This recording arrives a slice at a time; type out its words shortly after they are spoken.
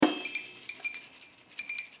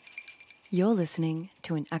You're listening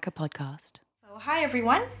to an ACCA podcast. So, hi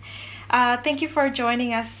everyone. Thank you for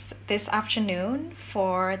joining us this afternoon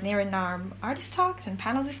for Niranarm Artist Talks and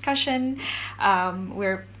panel discussion.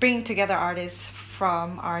 We're bringing together artists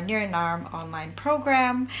from our Niranarm online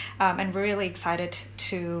program, and we're really excited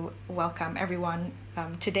to welcome everyone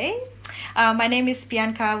today. My name is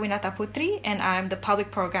Bianca Winataputri, and I'm the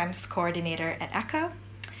Public Programs Coordinator at ACCA.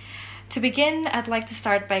 To begin, I'd like to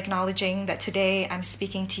start by acknowledging that today I'm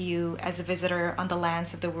speaking to you as a visitor on the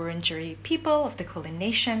lands of the Wurundjeri people of the Kulin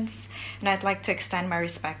Nations, and I'd like to extend my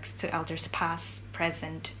respects to elders past,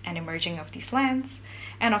 present, and emerging of these lands,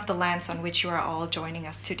 and of the lands on which you are all joining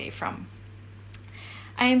us today from.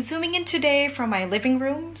 I am zooming in today from my living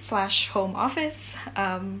room / home office.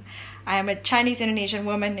 I am a Chinese Indonesian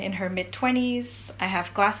woman in her mid-20s. I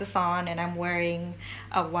have glasses on and I'm wearing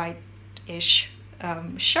a white-ish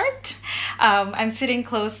shirt. I'm sitting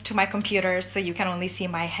close to my computer so you can only see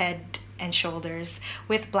my head and shoulders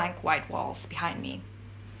with blank white walls behind me.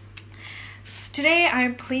 So today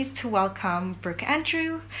I'm pleased to welcome Brooke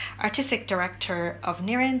Andrew, Artistic Director of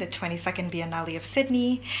Niran, the 22nd Biennale of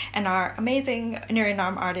Sydney, and our amazing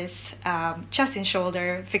Niranarm artists, Justin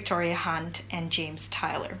Shoulder, Victoria Hunt, and James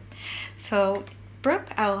Tyler. So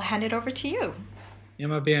Brooke, I'll hand it over to you.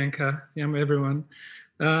 Yama Bianca, yama everyone.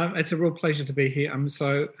 It's a real pleasure to be here. I'm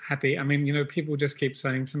so happy. I mean, people just keep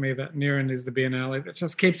saying to me that Niran is the Biennale that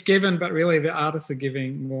just keeps giving, but really the artists are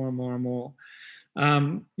giving more and more and more.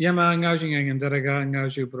 Yama ngajing and daraga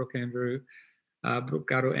ngaju Brooke Andrew, Brooke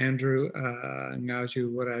Garu Andrew,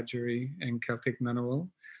 ngaju Wiradjuri and Celtic Ngunnawal.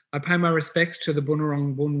 I pay my respects to the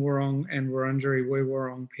Bunurong, Bunwurrong and Wurundjeri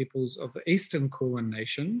Woi-wurrung peoples of the Eastern Kulin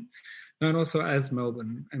Nation, known also as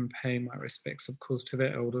Melbourne, and pay my respects, of course, to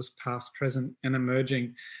their elders, past, present, and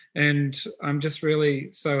emerging. And I'm just really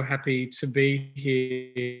so happy to be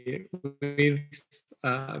here with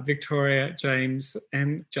Victoria, James,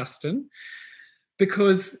 and Justin,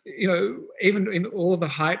 because, even in all of the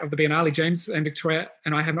height of the Biennale, James and Victoria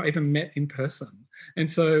and I have not even met in person. And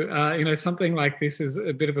so, something like this is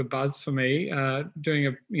a bit of a buzz for me,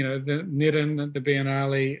 doing the Niran, the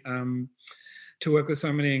Biennale, to work with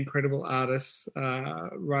so many incredible artists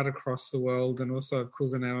right across the world, and also, of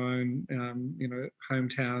course, in our own,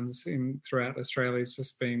 hometowns throughout Australia, has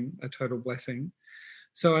just been a total blessing.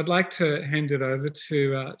 So I'd like to hand it over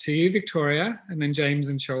to you, Victoria, and then James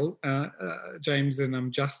and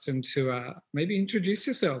Justin to maybe introduce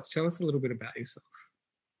yourselves. Tell us a little bit about yourself.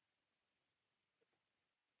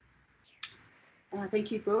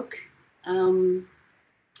 Thank you, Brooke.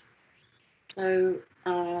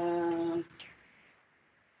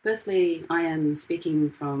 Firstly, I am speaking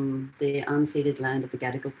from the unceded land of the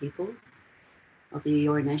Gadigal people of the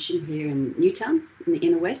Eora Nation here in Newtown, in the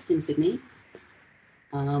inner west in Sydney.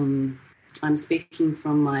 I'm speaking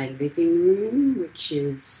from my living room, which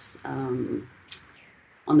is on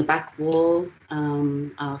the back wall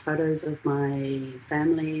are photos of my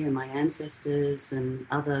family and my ancestors and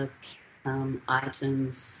other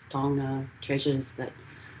items, tonga, treasures that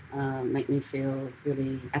make me feel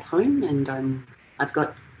really at home. And I've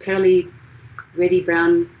got curly, reddy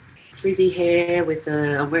brown, frizzy hair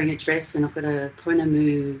I'm wearing a dress, and I've got a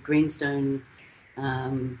Pounamu greenstone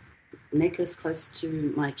necklace close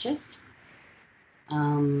to my chest.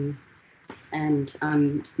 And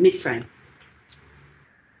I'm mid-frame.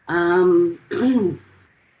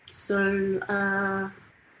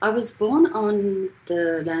 I was born on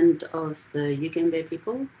the land of the Yugambeh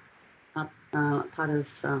people, part of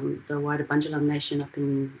the wider Bundjalung Nation up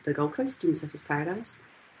in the Gold Coast in Surfers Paradise.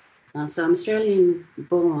 So I'm Australian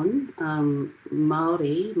born,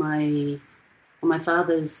 Māori. On my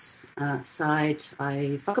father's side,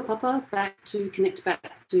 I whakapapa connect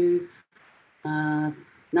back to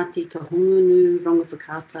Ngāti Kahungunu,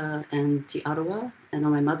 Rongowhakata and Te Arawa. And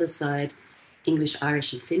on my mother's side, English,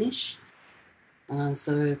 Irish and Finnish.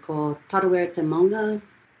 So ko Tarawera te Maunga,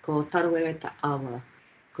 ko Tarawera te Awa,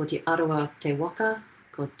 ko Te Arawa te Waka,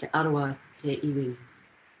 ko Te Arawa te Iwi.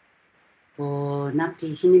 Ko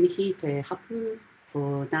Ngāti Hinimihi te Hapu,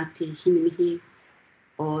 ko Ngāti Hinimihi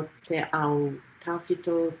o te Ao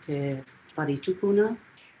Tawhito te Whare Tupuna,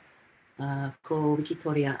 ko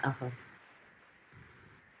Wikitoria Aho.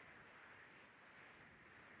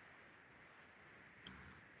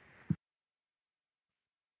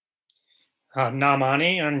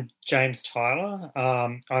 Nāmani, I'm James Tyler.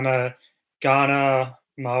 I'm a Ghana,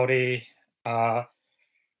 Māori,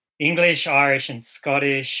 English, Irish and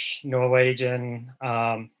Scottish, Norwegian,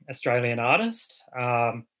 Australian artist.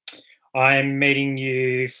 I'm meeting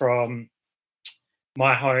you from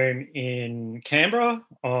my home in Canberra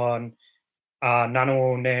on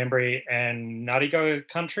Ngunnawal, Ngambri and Ngadigo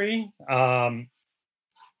country.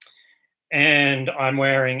 And I'm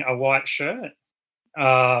wearing a white shirt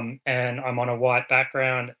and I'm on a white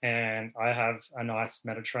background and I have a nice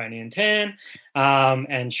Mediterranean tan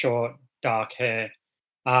and short dark hair.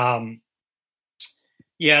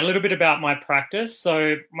 Yeah, a little bit about my practice.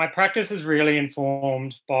 So my practice is really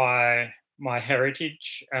informed by my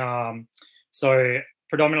heritage. So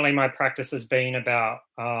predominantly my practice has been about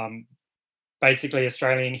basically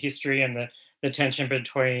Australian history and the tension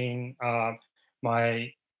between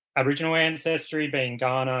my Aboriginal ancestry being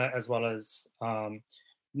Ghana as well as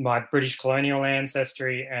my British colonial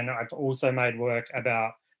ancestry. And I've also made work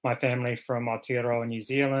about my family from Aotearoa, New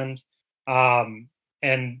Zealand.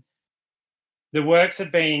 And the works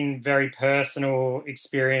have been very personal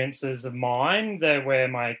experiences of mine where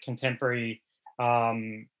my contemporary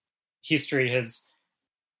history has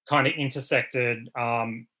kind of intersected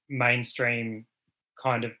mainstream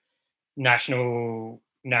kind of national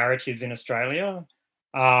narratives in Australia.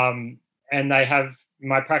 And they have,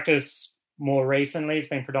 my practice more recently has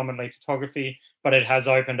been predominantly photography, but it has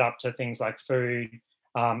opened up to things like food,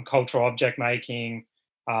 cultural object making,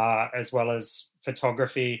 as well as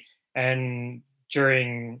photography. And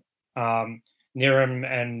during Niram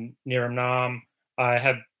and Niram Naam, I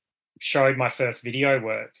have showed my first video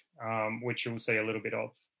work, which you'll see a little bit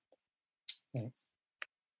of. Thanks.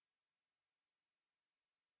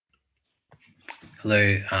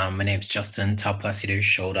 Hello, my name's Justin Taupalasidu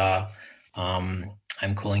Shoulder.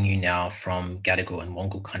 I'm calling you now from Gadigal and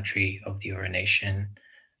Wongal country of the Eora Nation.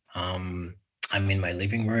 I'm in my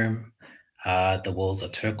living room. The walls are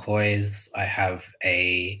turquoise. I have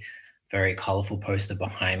a very colourful poster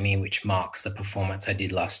behind me, which marks the performance I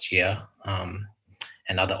did last year,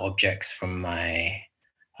 and other objects from my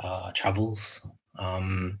travels.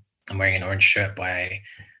 I'm wearing an orange shirt by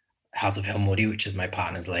House of Helmudi, which is my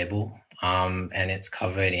partner's label, and it's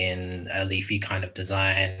covered in a leafy kind of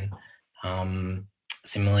design.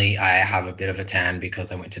 Similarly, I have a bit of a tan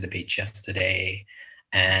because I went to the beach yesterday,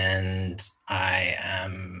 and I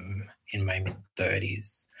am in my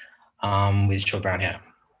mid-30s with short brown hair.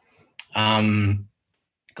 I'm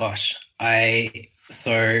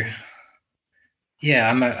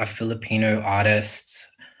a Filipino artist,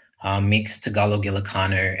 mixed Tagalog,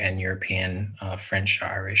 Ilocano, and European, French,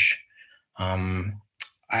 Irish.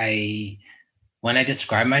 When I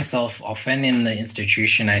describe myself often in the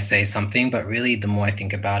institution, I say something, but really the more I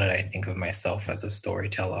think about it, I think of myself as a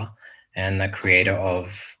storyteller and a co-creator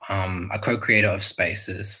of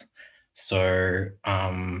spaces. So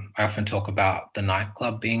I often talk about the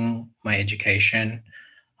nightclub being my education,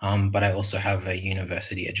 but I also have a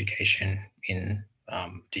university education in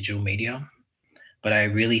digital media. But I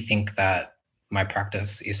really think that my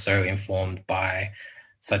practice is so informed by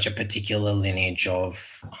such a particular lineage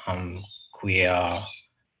of queer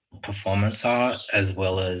performance art, as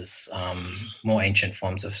well as more ancient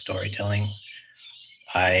forms of storytelling.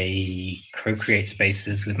 I co-create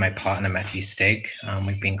spaces with my partner, Matthew Stake.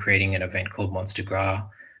 We've been creating an event called Monster Gras,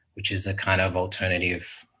 which is a kind of alternative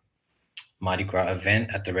Mardi Gras event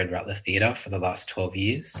at the Red Rattler Theatre for the last 12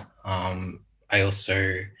 years. I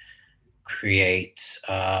also co-create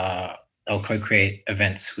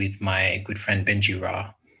events with my good friend Benji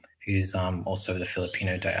Ra, who's also the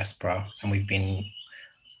Filipino diaspora. And we've been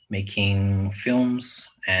making films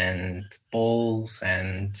and balls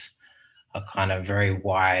and a kind of very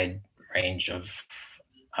wide range of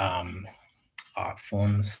art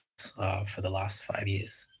forms for the last 5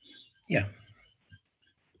 years. Yeah.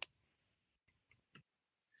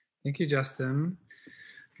 Thank you, Justin.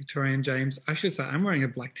 Victorian James. I should say I'm wearing a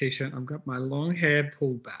black t-shirt. I've got my long hair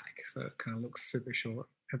pulled back, so it kind of looks super short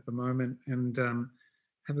at the moment. And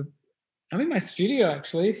I'm in my studio,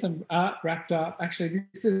 actually, some art wrapped up. Actually,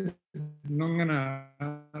 this is Nongana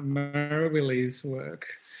Marawili's work,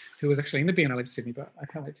 who was actually in the Biennale of Sydney, but I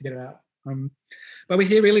can't wait to get it out. But we're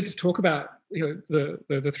here really to talk about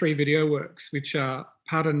the three video works, which are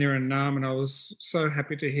part of Niram Naam, and I was so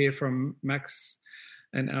happy to hear from Max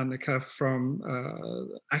and Annika from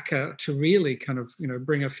ACCA to really kind of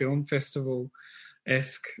bring a film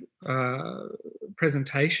festival-esque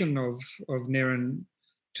presentation of Niram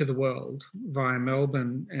to the world via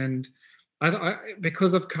Melbourne. And I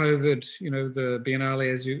because of COVID, the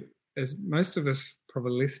Biennale, as most of us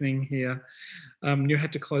probably listening here, you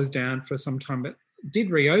had to close down for some time, but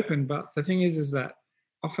did reopen. But the thing is that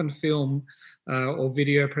often film or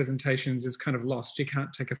video presentations is kind of lost. You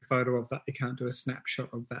can't take a photo of that. You can't do a snapshot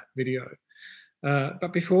of that video.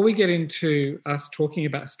 But before we get into us talking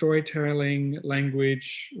about storytelling,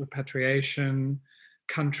 language, repatriation,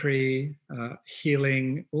 country,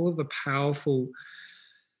 healing, all of the powerful,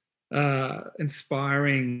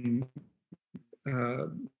 inspiring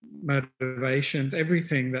motivations,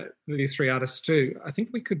 everything that these three artists do. I think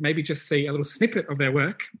we could maybe just see a little snippet of their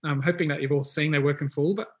work. I'm hoping that you've all seen their work in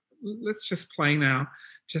full, but let's just play now.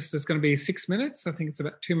 Just it's going to be 6 minutes. I think it's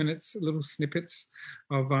about 2 minutes, little snippets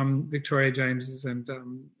of Victoria James's and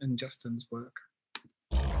Justin's work.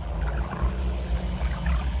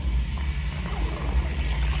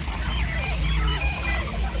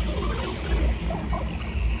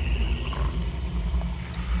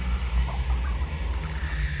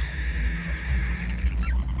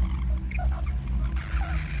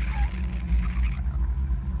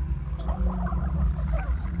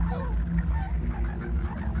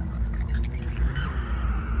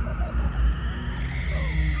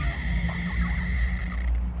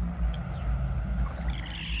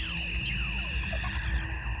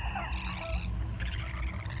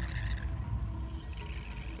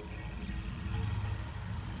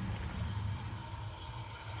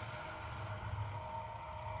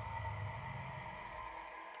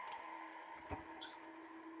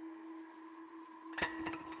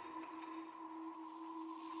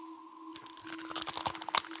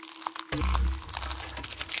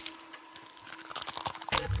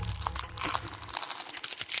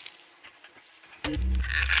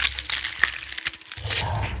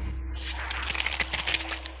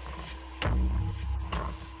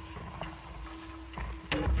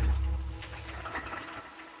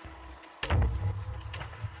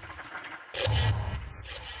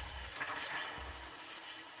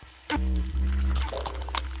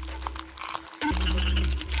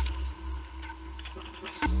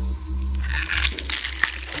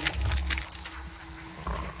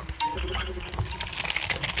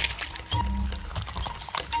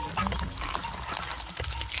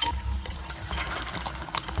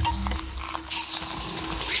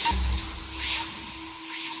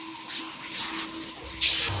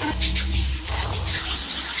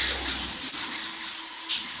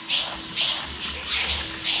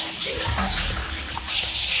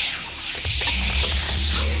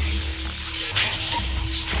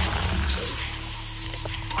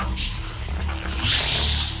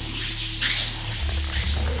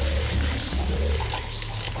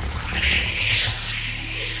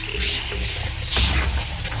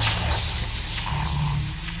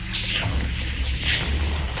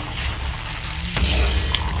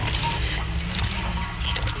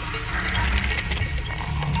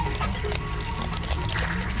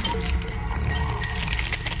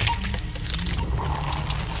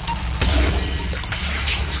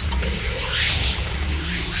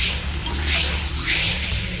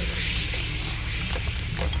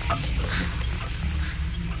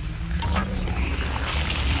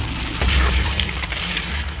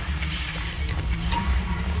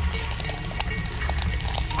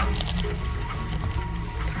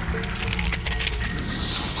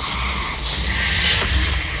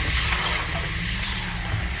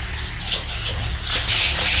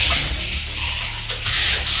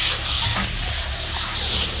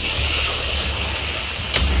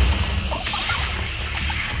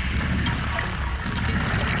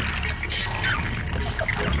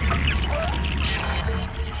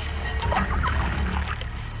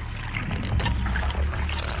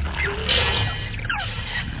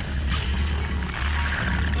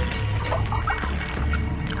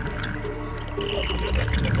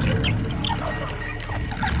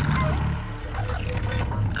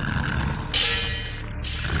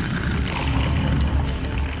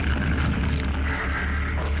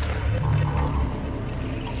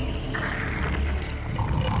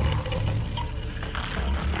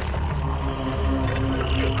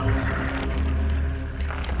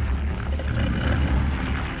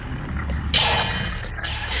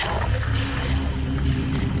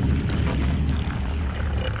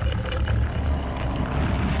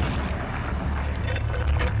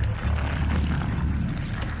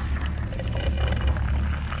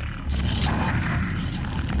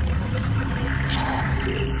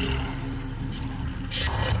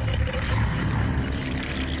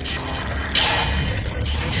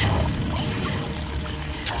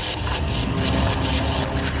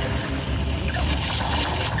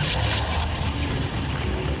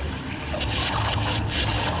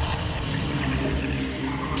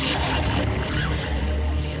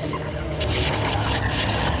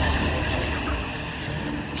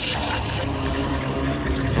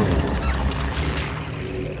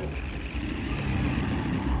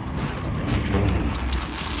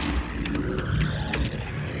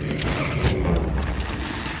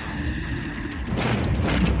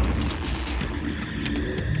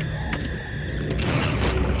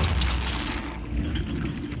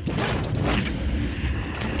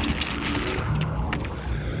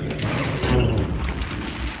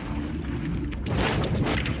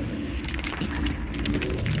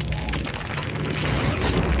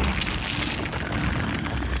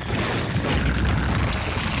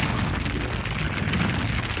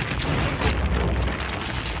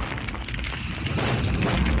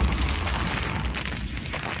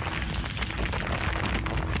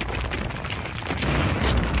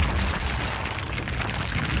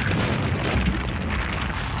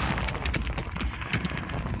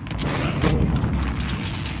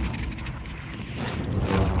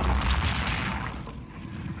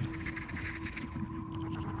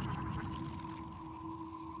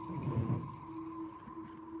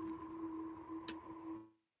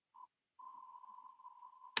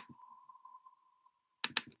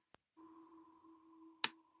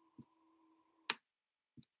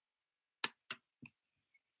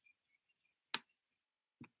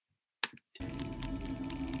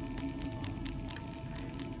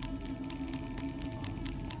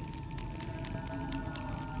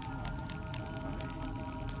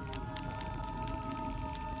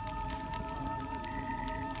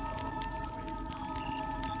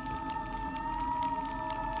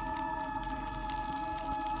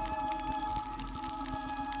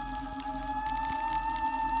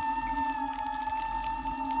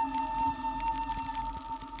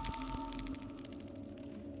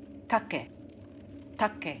 take,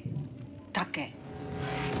 take, take.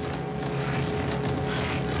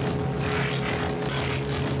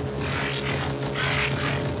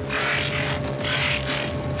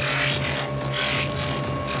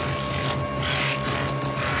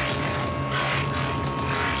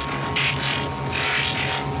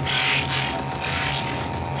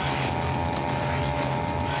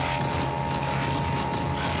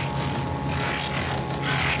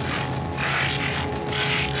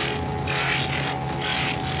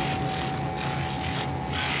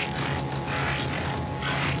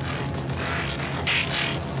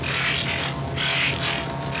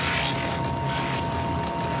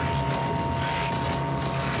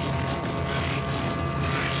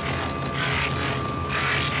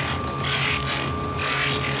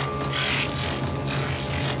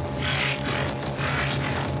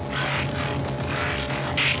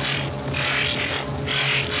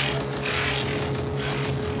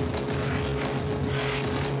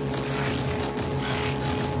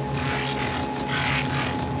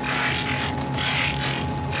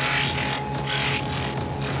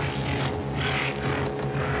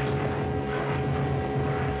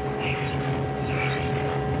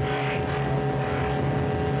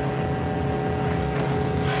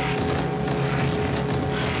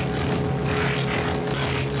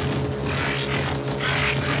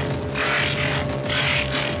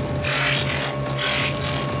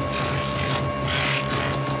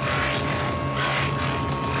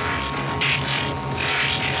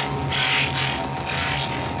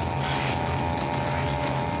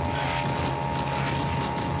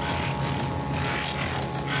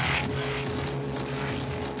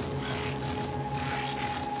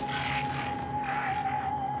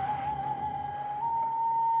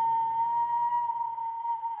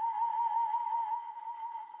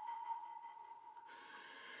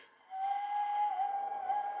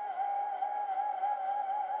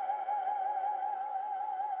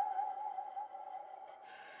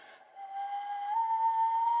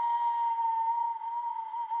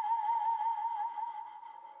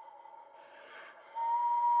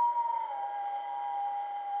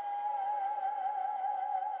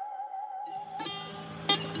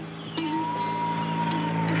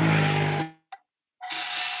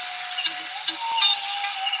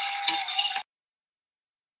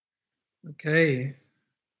 Okay,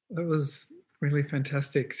 that was really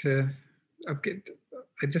fantastic. I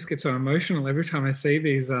just get so emotional every time I see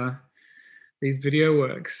these video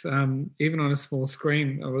works, even on a small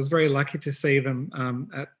screen. I was very lucky to see them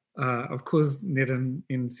at, of course, Niran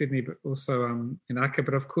in Sydney, but also in Akka.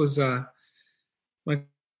 But of course, my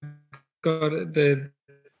God, they're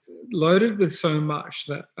loaded with so much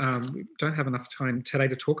that we don't have enough time today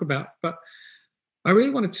to talk about. But I really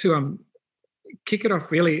wanted to kick it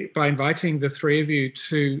off really by inviting the three of you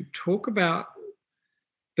to talk about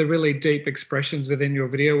the really deep expressions within your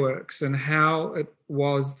video works and how it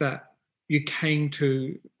was that you came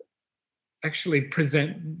to actually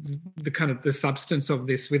present the kind of the substance of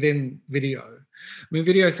this within video. I mean,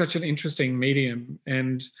 video is such an interesting medium,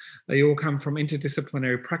 and they all come from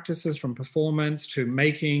interdisciplinary practices, from performance to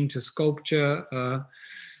making to sculpture,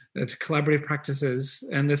 to collaborative practices,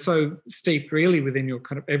 and they're so steeped really within your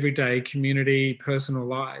kind of everyday community, personal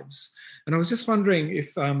lives. And I was just wondering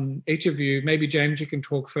if each of you, maybe James, you can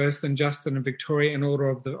talk first, and Justin and Victoria, in order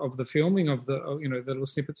of the filming of the little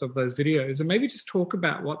snippets of those videos, and maybe just talk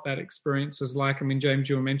about what that experience was like. I mean, James,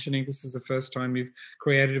 you were mentioning this is the first time you've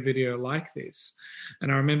created a video like this,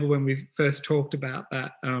 and I remember when we first talked about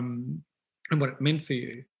that and what it meant for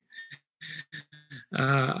you.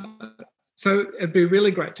 So it'd be really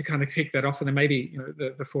great to kind of kick that off, and then maybe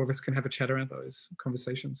the four of us can have a chat around those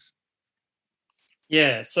conversations.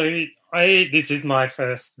 Yeah, so this is my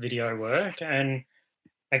first video work, and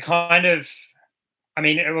I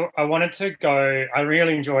wanted to go. I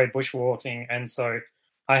really enjoy bushwalking, and so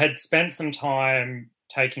I had spent some time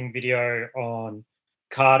taking video on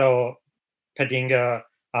Kado, Padinga,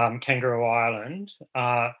 Kangaroo Island,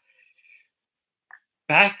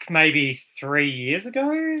 back maybe 3 years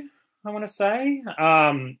ago, I want to say.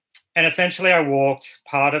 And essentially I walked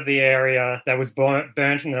part of the area that was burnt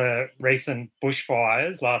in the recent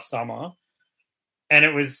bushfires last summer. And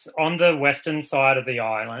it was on the western side of the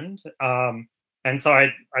island. And so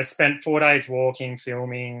I spent 4 days walking,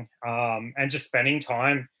 filming, and just spending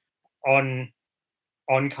time on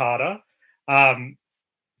Kata.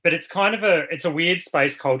 But it's kind of it's a weird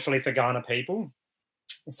space culturally for Kaurna people.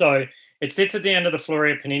 So it sits at the end of the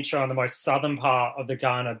Fleurieu Peninsula on the most southern part of the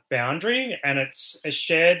Kaurna boundary, and it's a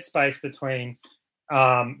shared space between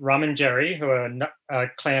Rumanjeri, who are a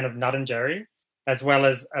clan of Ngarrindjeri, as well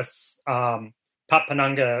as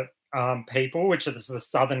Patpanyunga people, which is the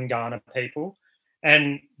southern Kaurna people.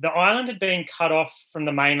 And the island had been cut off from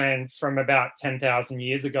the mainland from about 10,000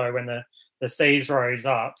 years ago when the seas rose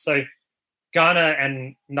up. So Kaurna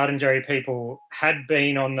and Ngarrindjeri people had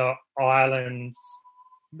been on the islands,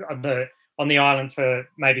 on the island for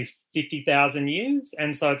maybe 50,000 years.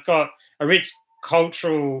 And so it's got a rich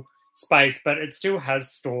cultural space, but it still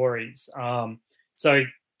has stories. So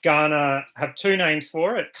Kaurna have two names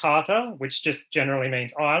for it, Kata, which just generally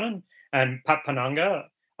means island, and Patpananga,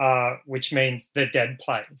 which means the dead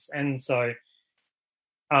place. And so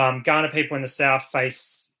Kaurna people in the south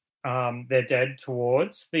face their dead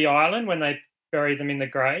towards the island when they bury them in the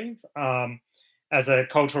grave, as a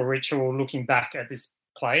cultural ritual looking back at this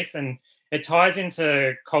place. And it ties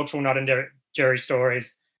into cultural Ngarrindjeri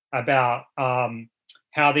stories about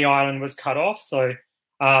how the island was cut off. So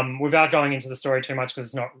without going into the story too much, because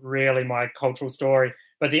it's not really my cultural story,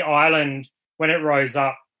 but the island, when it rose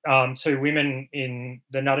up, two women in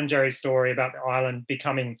the Ngarrindjeri story about the island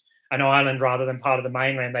becoming an island rather than part of the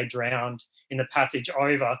mainland, they drowned in the passage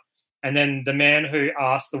over. And then the man who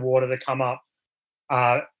asked the water to come up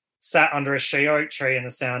sat under a she oak tree, and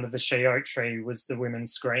the sound of the she oak tree was the women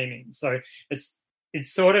screaming. So it's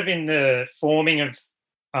sort of in the forming of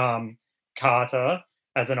Kata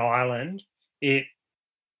as an island, it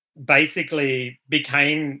basically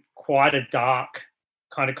became quite a dark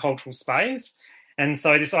kind of cultural space. And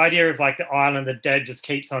so this idea of like the island of the dead just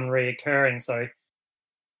keeps on reoccurring. So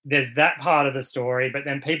there's that part of the story, but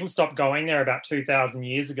then people stopped going there about 2,000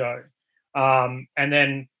 years ago. And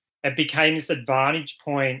then it became this advantage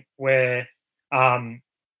point where when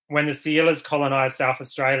the sealers colonised South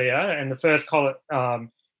Australia, and the first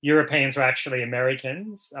Europeans were actually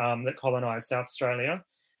Americans that colonised South Australia,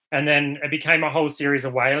 and then it became a whole series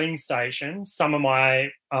of whaling stations. Some of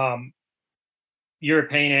my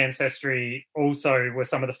European ancestry also were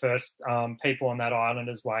some of the first people on that island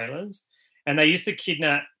as whalers. And they used to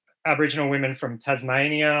kidnap Aboriginal women from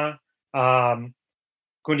Tasmania, Gunditjmara,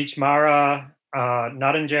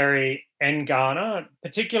 Ngarrindjeri and Kaurna,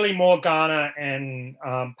 particularly more Kaurna and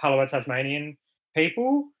Palawa Tasmanian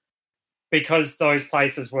people, because those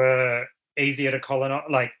places were easier to colonize,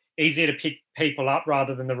 like easier to pick people up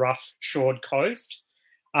rather than the rough shored coast.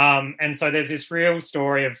 And so there's this real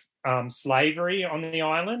story of slavery on the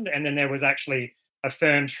island, and then there was actually a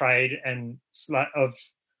firm trade of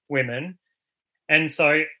women. And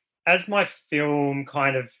so as my film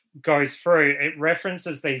kind of goes through, it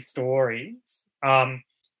references these stories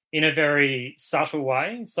in a very subtle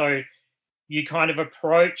way. So you kind of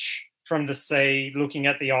approach from the sea, looking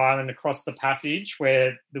at the island across the passage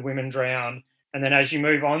where the women drown. And then as you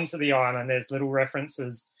move on to the island, there's little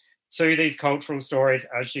references to these cultural stories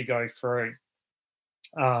as you go through.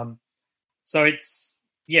 So it's,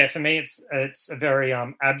 yeah, for me, it's a very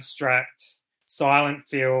abstract, silent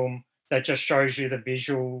film that just shows you the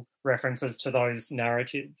visual references to those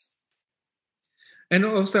narratives. And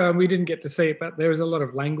also, we didn't get to see it, but there is a lot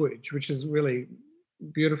of language, which is really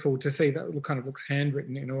beautiful to see. That kind of looks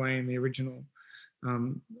handwritten in a way in the original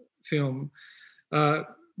film.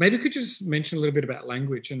 Maybe could you just mention a little bit about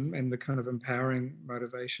language and the kind of empowering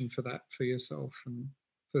motivation for that for yourself?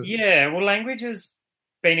 Yeah, well, language has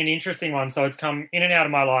been an interesting one. So it's come in and out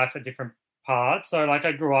of my life at different parts. So like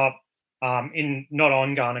I grew up not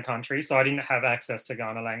on Kaurna country, so I didn't have access to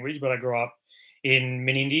Kaurna language, but I grew up in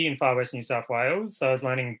Menindee in far west New South Wales. So I was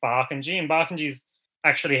learning Barkindji, and Barkindji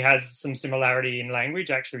actually has some similarity in language.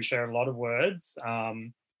 Actually, we share a lot of words.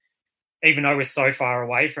 Even though we're so far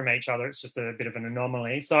away from each other, it's just a bit of an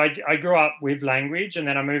anomaly. So I grew up with language, and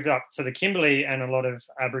then I moved up to the Kimberley, and a lot of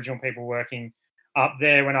Aboriginal people working up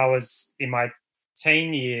there when I was in my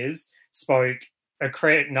teen years spoke a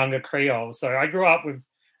Nunga Creole. So I grew up with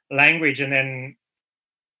language, and then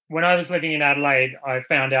when I was living in Adelaide, I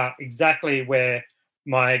found out exactly where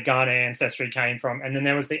my Kaurna ancestry came from, and then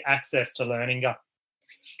there was the access to learning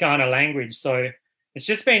Kaurna language. So it's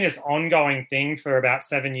just been this ongoing thing for about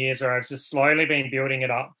 7 years where I've just slowly been building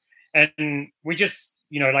it up. And we just,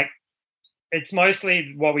 like it's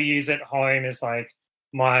mostly what we use at home is like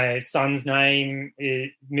my son's name,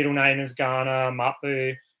 middle name is Kaurna,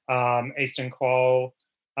 Mapu, Eastern Quoll,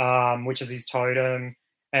 which is his totem.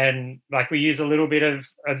 And like we use a little bit of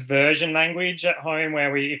version language at home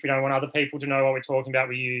where if we don't want other people to know what we're talking about,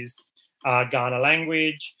 we use Kaurna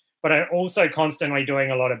language. But I'm also constantly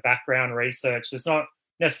doing a lot of background research. It's not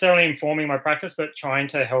necessarily informing my practice, but trying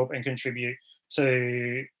to help and contribute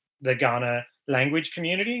to the Kaurna language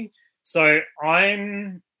community. So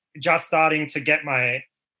I'm just starting to get my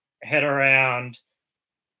head around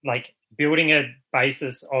like building a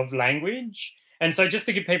basis of language. And so just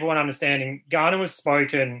to give people an understanding, Kaurna was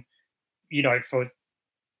spoken for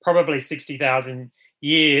probably 60,000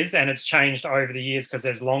 years, and it's changed over the years because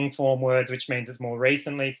there's long form words, which means it's more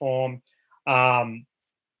recently formed.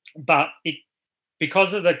 But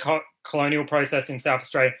because of the colonial process in South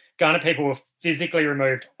Australia, Kaurna people were physically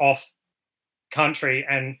removed off country,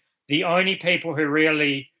 and the only people who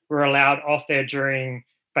really were allowed off there during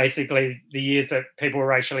basically the years that people were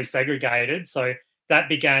racially segregated. So that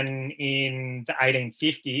began in the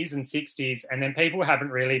 1850s and 60s, and then people haven't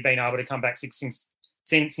really been able to come back since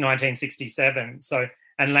 1967. So,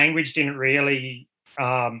 and language wasn't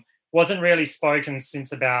really spoken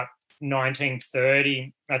since about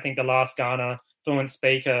 1930. I think the last Kaurna fluent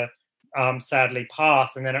speaker sadly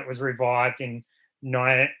passed, and then it was revived in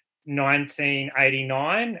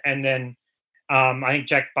 1989. And then I think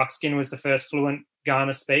Jack Buckskin was the first fluent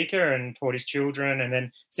Kaurna speaker and taught his children. And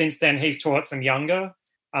then since then, he's taught some younger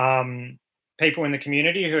people in the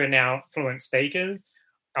community who are now fluent speakers.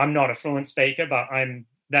 I'm not a fluent speaker, but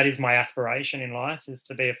that is my aspiration in life, is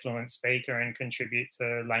to be a fluent speaker and contribute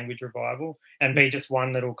to language revival and be just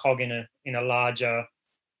one little cog in a larger,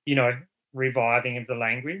 reviving of the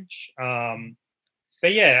language.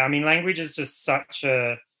 But yeah, I mean, language is just such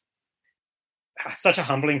a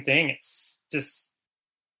humbling thing.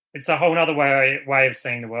 It's a whole other way of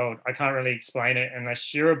seeing the world. I can't really explain it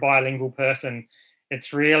unless you're a bilingual person.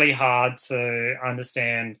 It's really hard to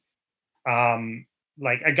understand.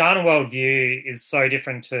 Like a Kaurna worldview is so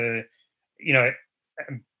different to,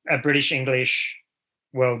 a British English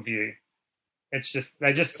worldview.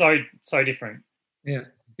 They're just so different. Yeah.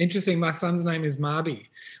 Interesting. My son's name is Marby,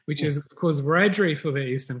 which is, of course, Wiradjuri for the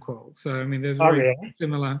Eastern Quoll. So, I mean, there's very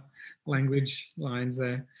similar language lines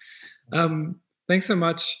there. Thanks so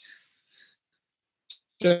much,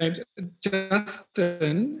 James.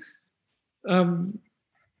 Justin,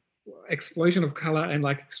 explosion of colour and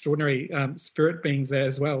like extraordinary spirit beings there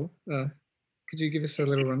as well. Could you give us a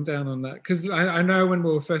little rundown on that? Because I know when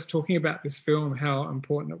we were first talking about this film, how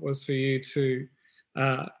important it was for you to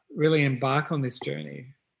really embark on this journey.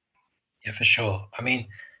 Yeah, for sure. I mean,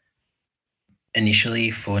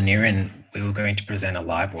 initially for Niran, we were going to present a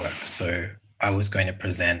live work. So I was going to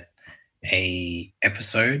present a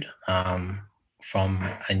episode from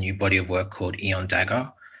a new body of work called Eon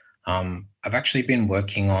Dagger. I've actually been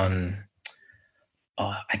working on,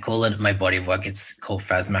 I call it my body of work. It's called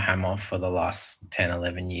Phasma Hammer for the last 10,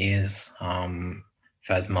 11 years.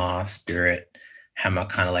 Phasma, spirit, hammer,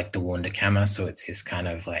 kind of like the Wunderkammer. So it's this kind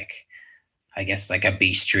of like, I guess like a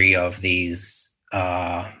bestiary of these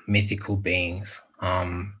mythical beings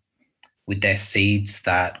with their seeds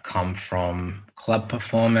that come from club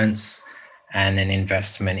performance and an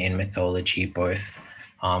investment in mythology, both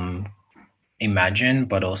imagined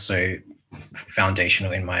but also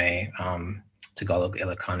foundational in my Tagalog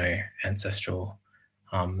Ilocano ancestral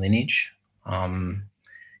lineage.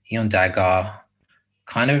 Eon Dagger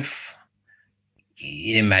kind of,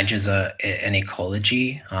 it imagines an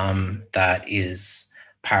ecology that is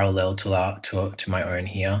parallel to my own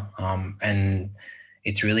here, and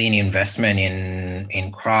it's really an investment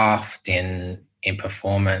in craft, in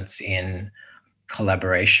performance, in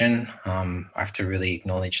collaboration. I have to really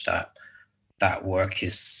acknowledge that work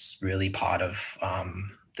is really part of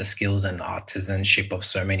the skills and artisanship of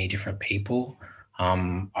so many different people.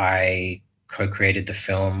 I co-created the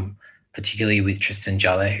film, particularly with Tristan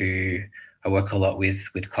Jale, who I work a lot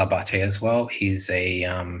with Club Arte as well. He's a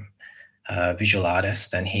visual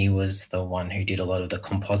artist, and he was the one who did a lot of the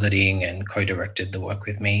compositing and co-directed the work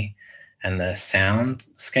with me. And the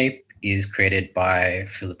soundscape is created by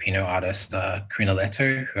Filipino artist Karina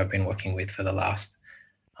Leto, who I've been working with for the last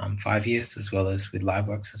 5 years, as well as with live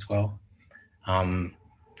works as well.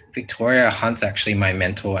 Victoria Hunt's actually my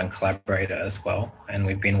mentor and collaborator as well, and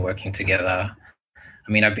we've been working together.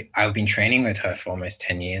 I mean, I've been training with her for almost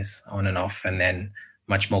 10 years on and off, and then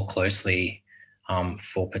much more closely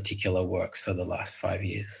for particular works for the last 5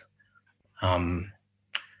 years.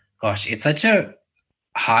 Gosh, it's such a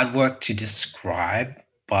hard work to describe,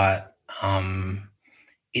 but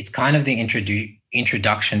it's kind of the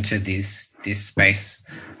introduction to this space.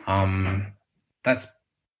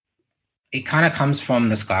 It kind of comes from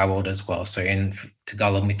the sky world as well. So in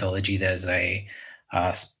Tagalog mythology, there's a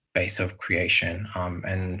space of creation.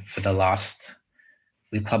 And for the last,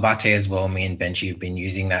 with Club Arte as well, me and Benji have been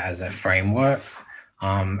using that as a framework,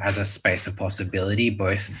 as a space of possibility,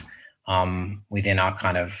 both within our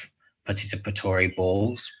kind of participatory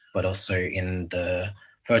balls, but also in the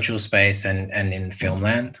virtual space and in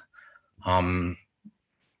Filmland.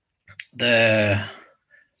 The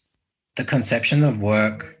conception of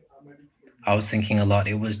work, I was thinking a lot,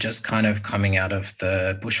 it was just kind of coming out of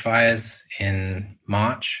the bushfires in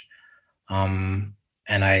March. And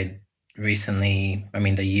I recently,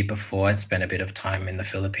 the year before, I'd spent a bit of time in the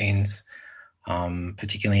Philippines,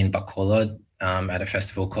 particularly in Bacolod, at a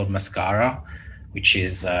festival called Mascara, which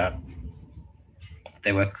is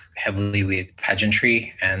they work heavily with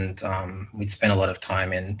pageantry, and we'd spent a lot of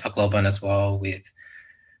time in Tacloban as well with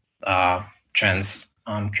trans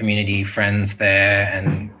community friends there,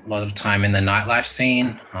 and a lot of time in the nightlife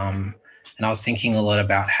scene. And I was thinking a lot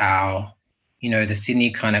about how, the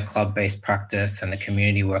Sydney kind of club-based practice and the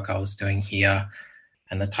community work I was doing here,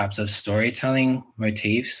 and the types of storytelling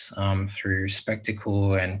motifs through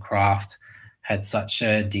spectacle and craft had such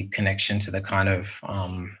a deep connection to the kind of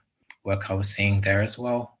work I was seeing there as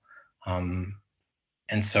well. And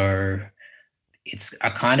so it's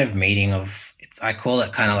a kind of meeting of, I call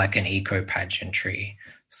it kind of like an eco-pageantry.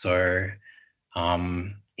 So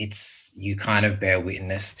it's, you kind of bear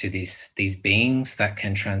witness to these beings that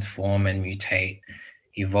can transform and mutate,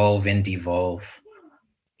 evolve and devolve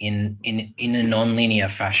in a non-linear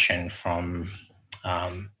fashion, from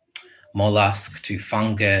mollusk to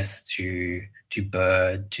fungus to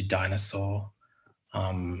bird to dinosaur.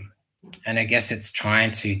 And I guess it's trying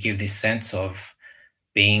to give this sense of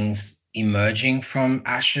beings emerging from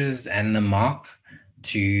ashes and the muck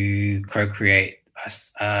to co-create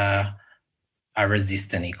a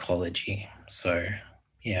resistant ecology. So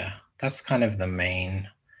yeah, that's kind of the main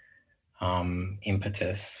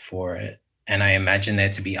impetus for it. And I imagine there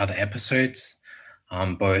to be other episodes,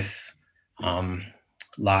 both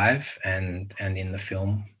live and in the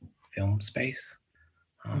film space.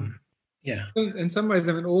 Yeah. In some ways,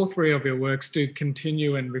 all three of your works do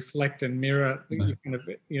continue and reflect and mirror kind of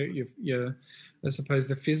your I suppose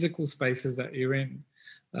the physical spaces that you're in.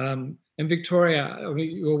 And Victoria,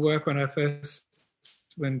 your work when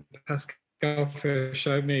Pascal first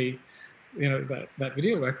showed me, that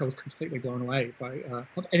video work, I was completely blown away by.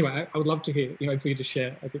 Anyway, I would love to hear, for you to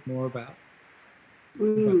share a bit more about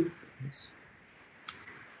this.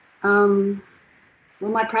 Well,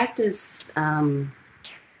 my practice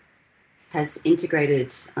has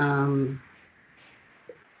integrated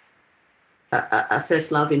a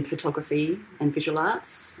first love in photography and visual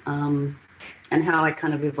arts, and how I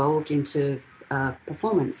kind of evolved into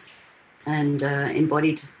performance and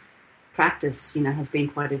embodied practice. Has been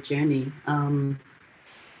quite a journey.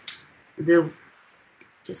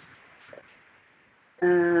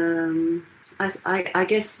 I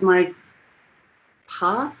guess my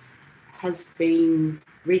path has been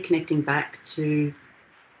reconnecting back to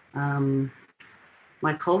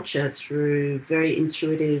my culture through very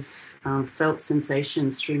intuitive felt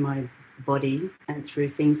sensations through my body and through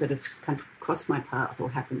things that have kind of crossed my path or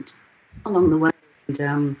happened along the way.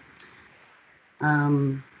 And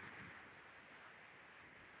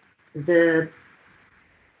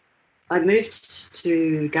I moved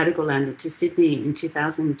to Gadigal Land, to Sydney in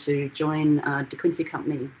 2000 to join De Quincy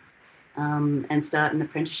Company and start an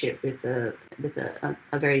apprenticeship with a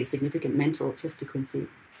very significant mentor, Tess De Quincy.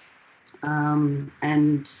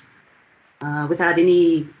 And without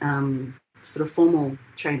any sort of formal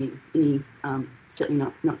training,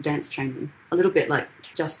 certainly not dance training. A little bit like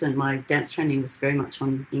Justin, my dance training was very much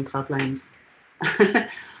in Clubland.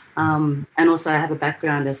 And also I have a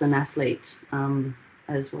background as an athlete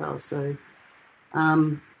as well. So,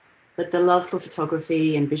 but the love for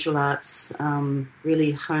photography and visual arts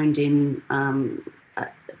really honed in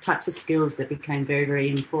types of skills that became very, very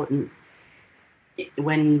important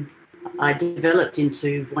when I developed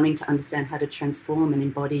into wanting to understand how to transform and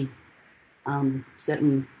embody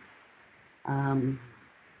certain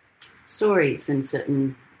stories and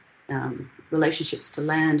certain relationships to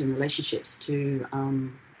land and relationships to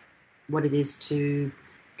what it is to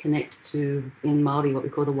connect to, in Māori, what we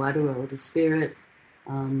call the Wairua, the spirit.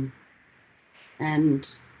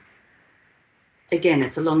 And again,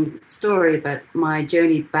 it's a long story, but my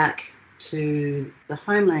journey back to the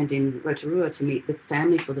homeland in Rotorua to meet with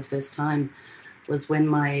family for the first time was when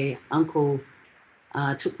my uncle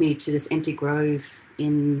took me to this empty grove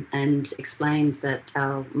and explained that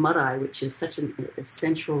our marae, which is such an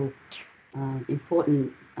essential,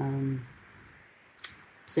 important,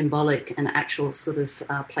 symbolic and actual sort of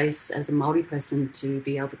place as a Māori person to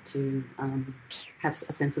be able to have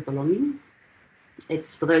a sense of belonging.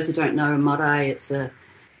 It's, for those who don't know, marae, it's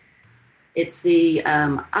the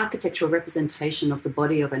architectural representation of the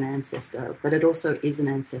body of an ancestor, but it also is an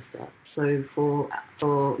ancestor. So for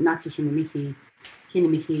Ngāti Hinamihi,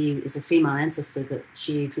 Hinamihi is a female ancestor that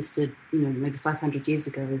she existed, maybe 500 years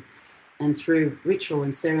ago, and through ritual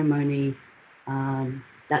and ceremony,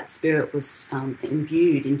 that spirit was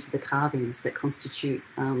imbued into the carvings that constitute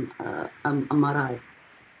a marae.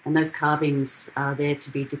 And those carvings are there to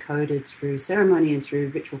be decoded through ceremony and through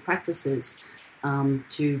ritual practices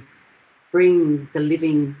to bring the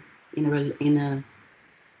living in a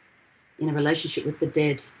relationship with the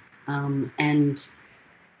dead, and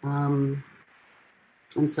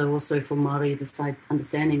so also for Māori, this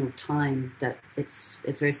understanding of time, that it's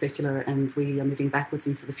very circular and we are moving backwards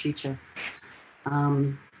into the future.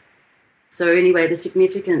 So anyway, the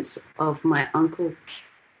significance of my uncle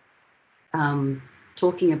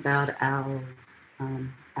talking about our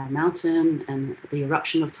mountain and the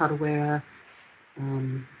eruption of Tarawera,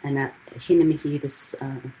 and at Hinamihi, this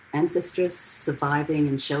ancestress surviving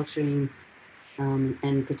and sheltering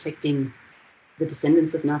and protecting the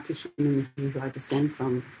descendants of Ngāti Hinamihi, who I descend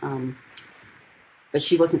from, but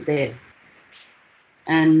she wasn't there.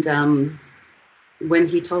 And when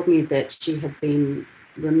he told me that she had been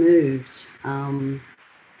removed, and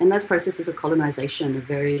those processes of colonization are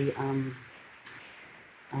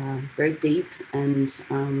very deep, and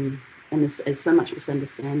there's so much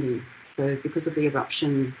misunderstanding. So because of the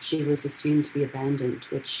eruption, she was assumed to be abandoned,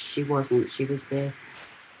 which she wasn't. She was there.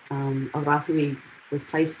 Arahui was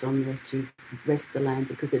placed on there to rest the land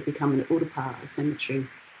because it had become an urupa, a cemetery,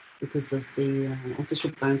 because of the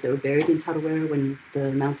ancestral bones that were buried in Tarawera when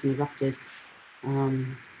the mountain erupted.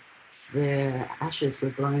 Their ashes were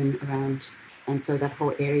blown around, and so that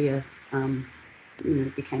whole area,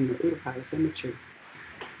 became the urupa, a cemetery.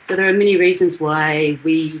 So there are many reasons why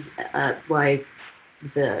why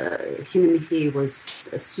the Hinamihi was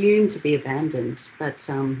assumed to be abandoned, but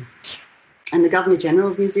and the Governor General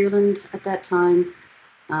of New Zealand at that time,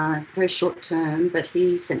 it's very short term, but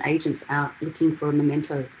he sent agents out looking for a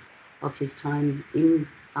memento of his time in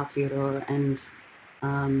Aotearoa, and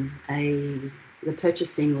the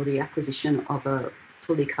purchasing or the acquisition of a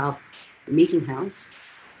fully carved meeting house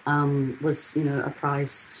was, a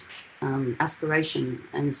prized aspiration,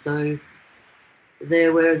 and so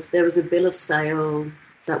there was a bill of sale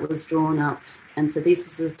that was drawn up, and so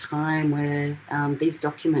this is a time where these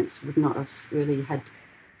documents would not have really had,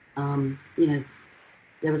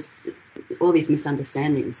 there was all these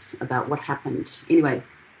misunderstandings about what happened. Anyway,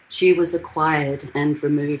 she was acquired and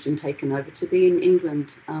removed and taken over to be in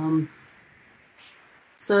England.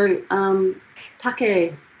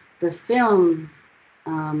 Take, the film,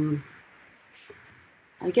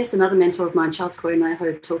 I guess another mentor of mine, Charles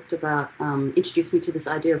Korenaho, talked about, introduced me to this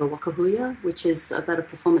idea of a wakahuia, which is about a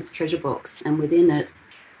performance treasure box. And within it,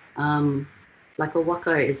 like a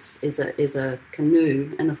waka is a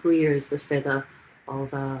canoe, and a huia is the feather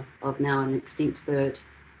of now an extinct bird.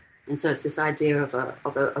 And so it's this idea of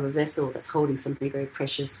a vessel that's holding something very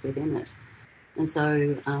precious within it. And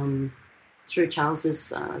so through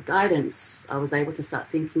Charles's guidance, I was able to start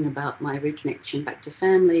thinking about my reconnection back to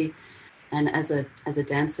family, and as a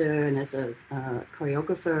dancer and as a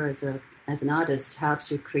choreographer, as an artist, how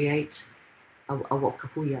to create a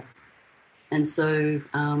wakahuia. And so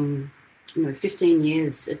 15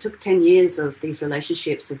 years, it took 10 years of these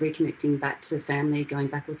relationships of reconnecting back to family, going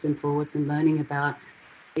backwards and forwards and learning about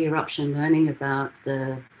the eruption, learning about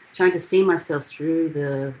trying to see myself through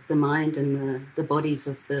the mind and the bodies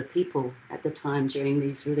of the people at the time during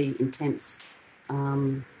these really intense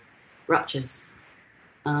ruptures.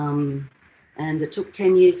 And it took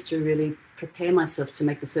 10 years to really prepare myself to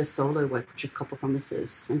make the first solo work, which was Copper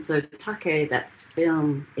Promises. And so Take, that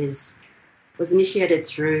film, was initiated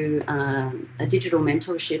through a digital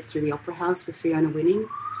mentorship through the Opera House with Fiona Winning,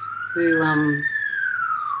 who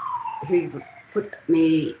put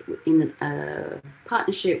me in a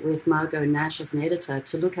partnership with Margot Nash as an editor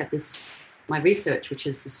to look at my research, which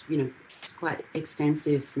is this, it's quite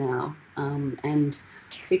extensive now, and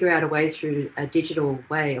figure out a way through a digital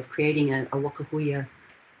way of creating a wakahuia,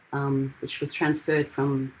 which was transferred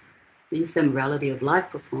from the ephemerality of live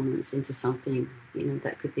performance into something,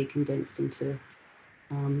 that could be condensed into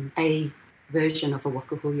a version of a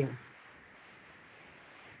wakahuia.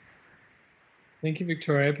 Thank you,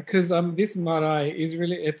 Victoria. Because this marae is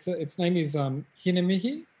really, its name is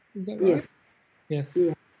Hinamihi, is that right? Yes. Yes.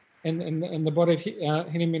 Yeah. And the body of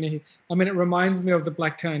Hinamihi, it reminds me of the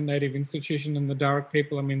Blacktown Native Institution and the Darug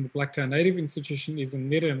people. The Blacktown Native Institution is in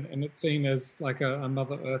Nidden, and it's seen as like a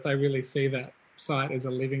Mother Earth. I really see that site as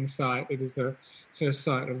a living site. It is the first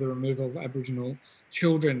site of the removal of Aboriginal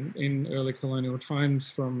children in early colonial times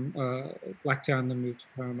from Blacktown, then moved to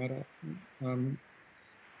Parramatta.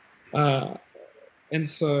 And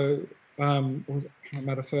so was it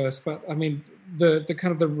Parramatta first? But the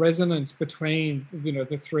kind of the resonance between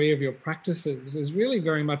the three of your practices is really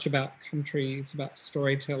very much about country. It's about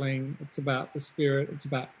storytelling. It's about the spirit. It's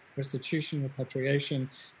about restitution, repatriation.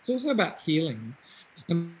 It's also about healing.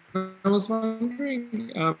 And I was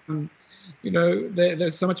wondering,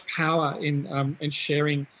 there's so much power in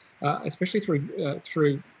sharing, especially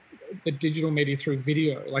through the digital media, through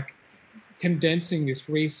video, like condensing this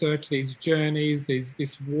research, these journeys,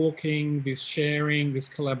 this walking, this sharing, this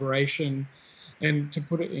collaboration, and to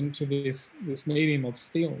put it into this medium of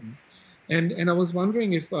film. And I was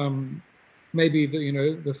wondering if maybe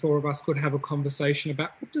the four of us could have a conversation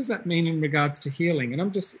about what does that mean in regards to healing. And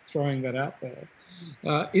I'm just throwing that out there.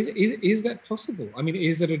 Is that possible? I mean,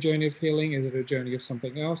 is it a journey of healing? Is it a journey of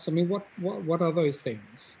something else? I mean, what are those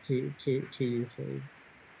things to you three?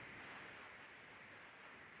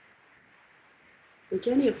 The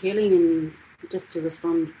journey of healing, and just to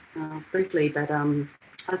respond briefly, but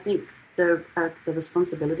I think the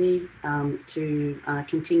responsibility to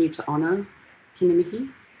continue to honour Kinimihi,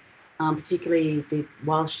 particularly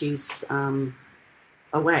while she's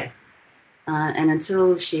away, and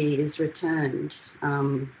until she is returned,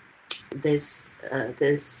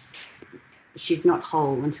 she's not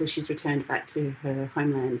whole until she's returned back to her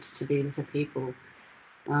homeland to be with her people.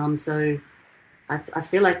 So I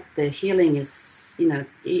feel like the healing is,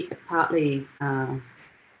 partly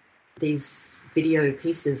these video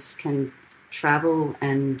pieces can travel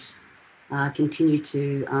and continue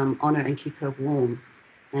to honour and keep her warm,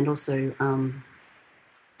 and also,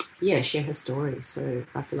 share her story. So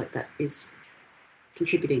I feel like that is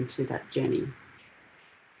contributing to that journey.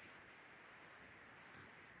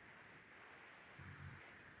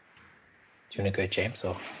 Do you want to go, James,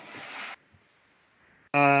 or?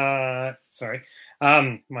 Sorry,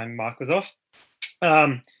 my mic was off.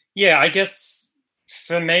 I guess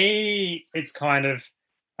for me, it's kind of,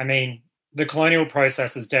 the colonial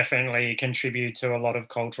process has definitely contributed to a lot of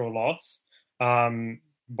cultural loss,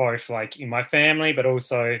 both like in my family, but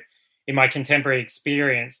also in my contemporary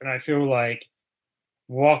experience. And I feel like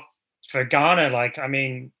for Ghana,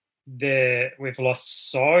 we've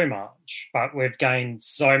lost so much, but we've gained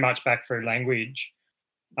so much back through language.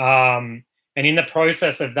 And in the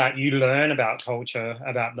process of that, you learn about culture,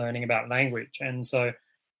 about learning about language. And so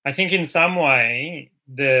I think in some way,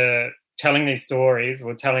 telling the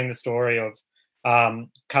story of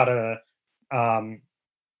Kara,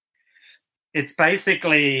 it's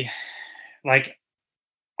basically like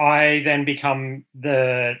I then become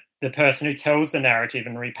the person who tells the narrative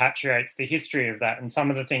and repatriates the history of that. And some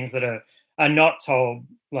of the things that are not told,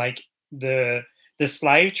 like the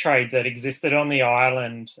slave trade that existed on the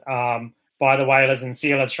island by the whalers and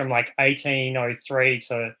sealers from like 1803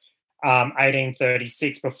 to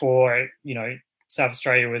 1836, before South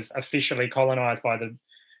Australia was officially colonised by the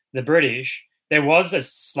British. There was a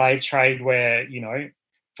slave trade where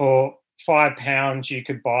for £5 you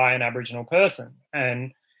could buy an Aboriginal person,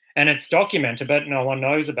 and it's documented, but no one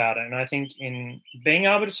knows about it. And I think in being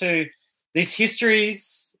able to these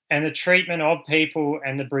histories and the treatment of people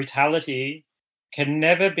and the brutality can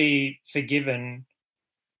never be forgiven.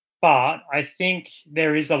 But I think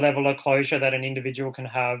there is a level of closure that an individual can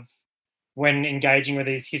have when engaging with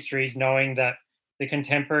these histories, knowing that the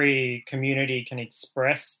contemporary community can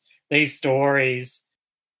express these stories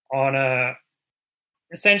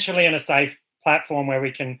essentially in a safe platform where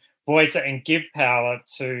we can voice it and give power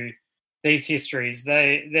to these histories.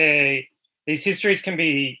 These histories can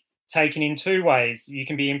be taken in two ways. You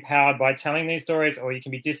can be empowered by telling these stories, or you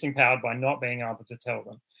can be disempowered by not being able to tell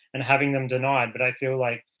them and having them denied. But I feel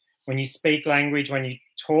like when you speak language, when you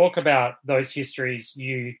talk about those histories,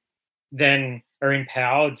 you then are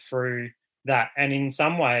empowered through that. And in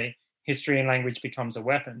some way, history and language becomes a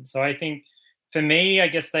weapon. So I think for me, I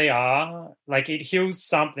guess they are, like, it heals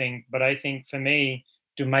something. But I think for me,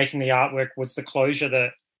 making the artwork was the closure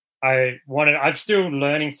that I wanted. I'm still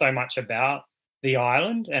learning so much about the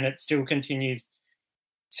island, and it still continues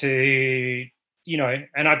to,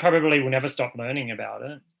 and I probably will never stop learning about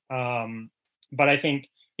it. But I think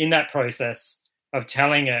in that process of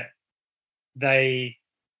telling it,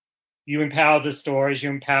 you empower the stories,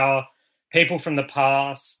 you empower people from the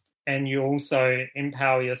past, and you also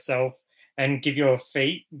empower yourself and give your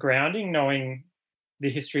feet grounding, knowing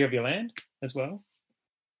the history of your land as well.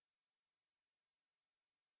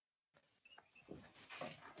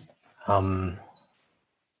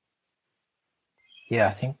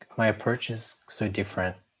 I think my approach is so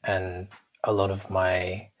different, and a lot of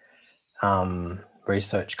my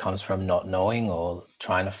research comes from not knowing or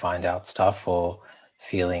trying to find out stuff, or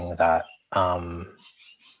feeling that I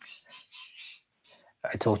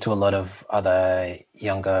talk to a lot of other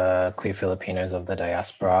younger queer Filipinos of the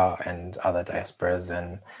diaspora and other diasporas,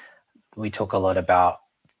 and we talk a lot about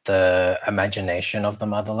the imagination of the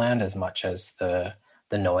motherland as much as the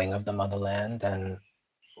knowing of the motherland. And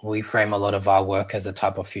we frame a lot of our work as a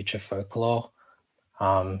type of future folklore.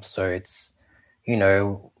 So it's, you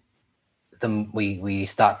know, we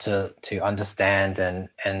start to understand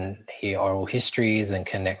and hear oral histories and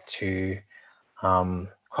connect to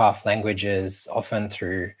craft languages, often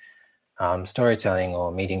through storytelling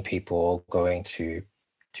or meeting people or going to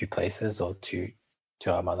places or to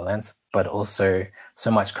our motherlands. But also so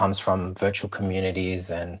much comes from virtual communities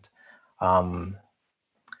and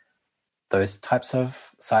those types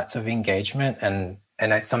of sites of engagement. And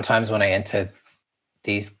sometimes when I enter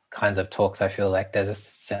these kinds of talks, I feel like there's a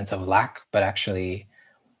sense of lack, but actually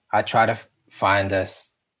I try to find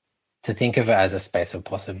us to think of it as a space of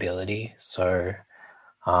possibility. So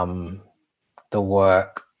the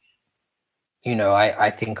work, you know, I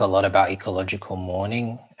think a lot about ecological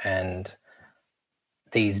mourning and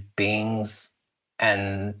these beings,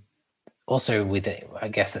 and also with it, I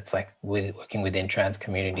guess it's like with working within trans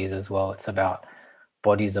communities as well. It's about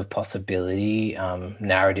bodies of possibility,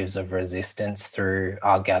 narratives of resistance through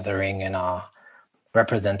our gathering and our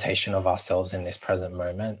representation of ourselves in this present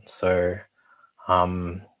moment. So,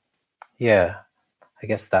 yeah, I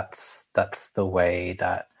guess that's the way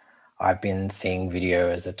that I've been seeing video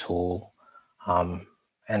as a tool. And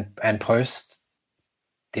post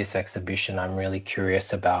this exhibition, I'm really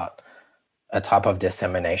curious about a type of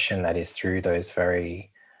dissemination that is through those very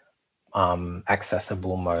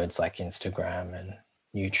accessible modes like Instagram and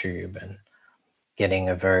YouTube, and getting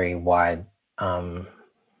a very wide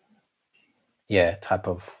type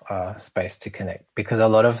of space to connect, because a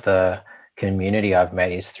lot of the community I've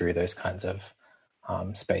made is through those kinds of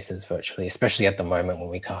spaces virtually, especially at the moment when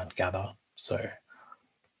we can't gather. So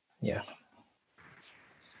yeah.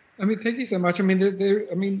 I mean, thank you so much. I mean,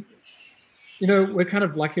 I mean, you know, we're kind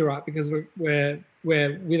of lucky, right? Because we're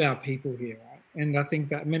with our people here, right? And I think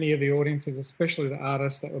that many of the audiences, especially the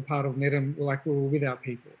artists that were part of NIDM, were like, we were with our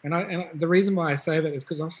people. And the reason why I say that is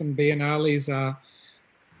because often biennales are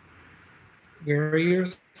very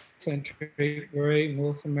Eurocentric, very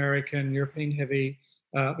North American, European heavy,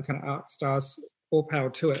 the kind of art stars, all power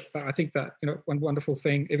to it. But I think that, you know, one wonderful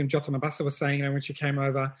thing, even Jota Mabasa was saying, you know, when she came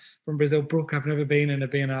over from Brazil, Brooke, I've never been in a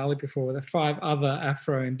biennale before. There are 5 other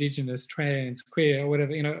Afro, Indigenous, trans, queer, or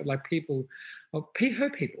whatever, you know, like people of her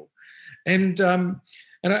people. And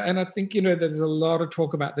I think, you know, there's a lot of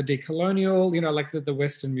talk about the decolonial, you know, like the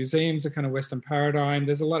Western museums, the kind of Western paradigm.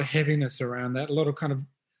 There's a lot of heaviness around that, a lot of kind of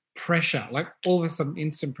pressure, like all of a sudden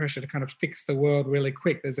instant pressure to kind of fix the world really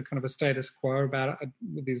quick. There's a kind of a status quo about it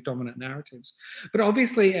with these dominant narratives. But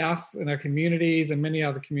obviously us and our communities and many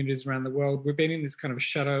other communities around the world, we've been in these kind of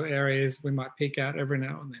shadow areas. We might peek out every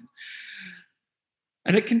now and then.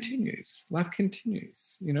 And it continues. Life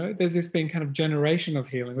continues. You know, there's this being kind of generation of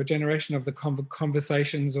healing, or generation of the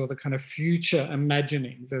conversations or the kind of future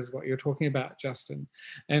imaginings, as what you're talking about, Justin.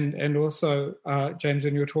 And also, James,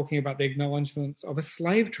 when you were talking about the acknowledgements of a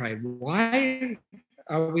slave trade, why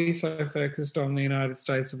are we so focused on the United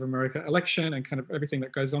States of America election and kind of everything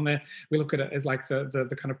that goes on there? We look at it as like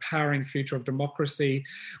the kind of powering future of democracy,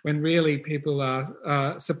 when really people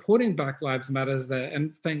are supporting Black Lives Matters there.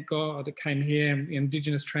 And thank God it came here, and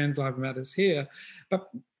Indigenous Trans Lives Matters here. But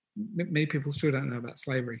many people still don't know about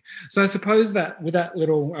slavery. So I suppose that with that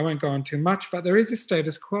little, I won't go on too much, but there is this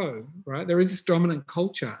status quo, right? There is this dominant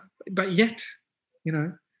culture. But yet, you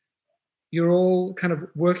know, you're all kind of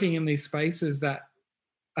working in these spaces that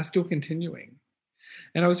are still continuing.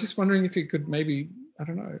 And I was just wondering if you could maybe, I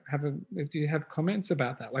don't know, do you have comments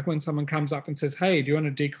about that? Like when someone comes up and says, hey, do you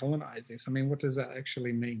want to decolonize this? I mean, what does that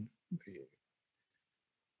actually mean for you?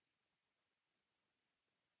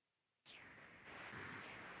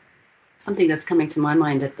 Something that's coming to my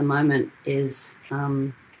mind at the moment is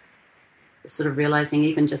sort of realizing,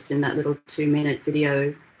 even just in that little 2-minute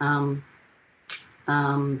video,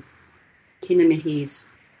 Hinamihi's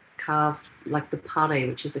carved, like the pare,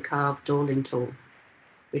 which is a carved door lintel,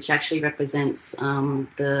 which actually represents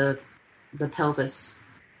the pelvis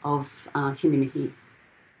of Hinamihi.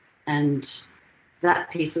 And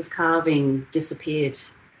that piece of carving disappeared.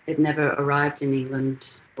 It never arrived in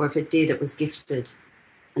England, or if it did, it was gifted.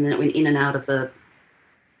 And then it went in and out of the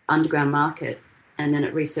underground market, and then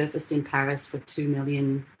it resurfaced in Paris for $2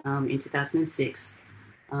 million in 2006.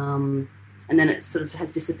 And then it sort of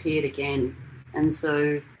has disappeared again. And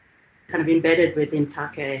so kind of embedded within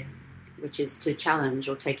take, which is to challenge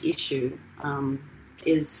or take issue,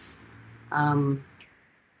 is her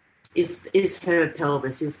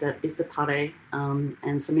pelvis, is the pare,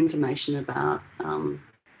 and some information about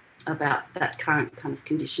that current kind of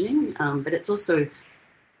conditioning. But it's also,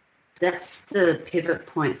 that's the pivot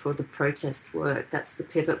point for the protest work. That's the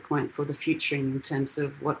pivot point for the futuring in terms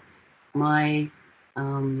of what my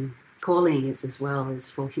calling is as well, is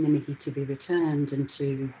for Hinamihi to be returned and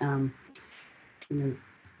to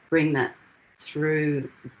bring that through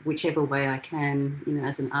whichever way I can,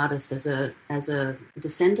 as an artist, as a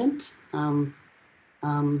descendant of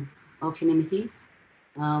Hinamihi,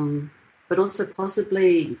 but also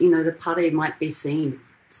possibly, the pare might be seen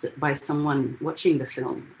by someone watching the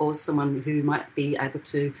film, or someone who might be able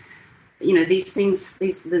to, these things,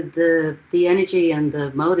 the energy and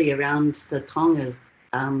the Māori around the tonga,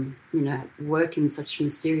 work in such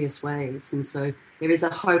mysterious ways. And so there is a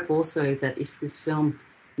hope also that if this film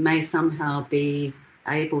may somehow be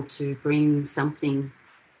able to bring something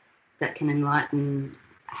that can enlighten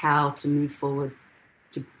how to move forward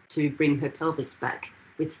to bring her pelvis back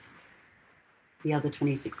with the other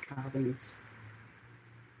 26 carvings.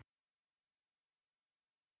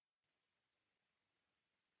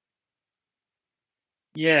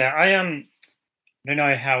 Yeah, I don't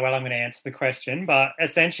know how well I'm going to answer the question, but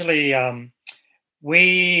essentially,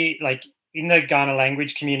 we, like, in the Kaurna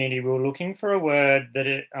language community, we were looking for a word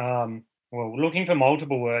that looking for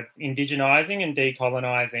multiple words: indigenizing and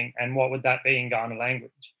decolonizing, and what would that be in Kaurna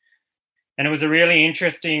language? And it was a really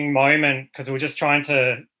interesting moment because we were just trying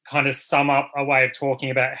to kind of sum up a way of talking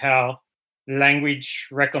about how language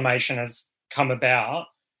reclamation has come about.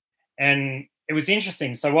 And it was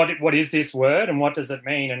interesting. So what is this word and what does it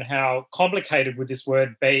mean, and how complicated would this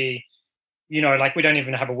word be? Like, we don't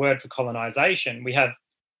even have a word for colonization.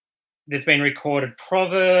 There's been recorded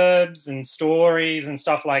proverbs and stories and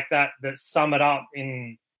stuff like that sum it up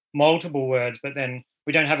in multiple words, but then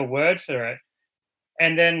we don't have a word for it.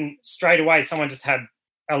 And then straight away, someone just had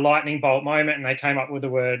a lightning bolt moment and they came up with the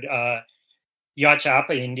word Yacha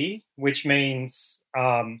Apa Indi, which means,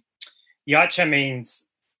 Yacha means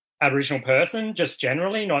Aboriginal person, just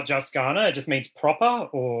generally, not just Kaurna. It just means proper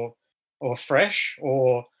or fresh,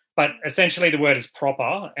 but essentially the word is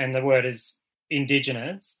proper and the word is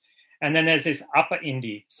Indigenous. And then there's this Upper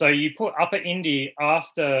Indi. So you put Upper Indi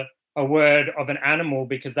after a word of an animal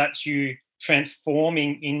because that's you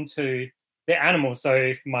transforming into the animal. So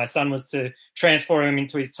if my son was to transform him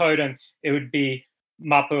into his totem, it would be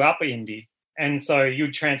Mapu Upper Indi. And so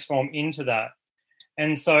you'd transform into that.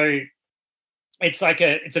 And so it's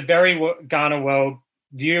a very Kaurna world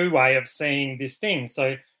view way of seeing this thing.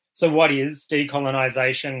 So what is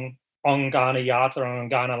decolonization on Kaurna Yata or on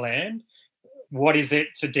Kaurna land? What is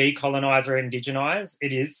it to decolonize or indigenize?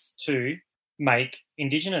 It is to make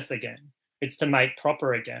Indigenous again. It's to make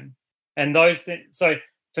proper again. And those things. So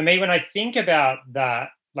for me, when I think about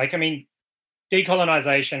that,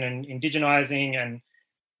 decolonization and indigenizing and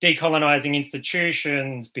decolonizing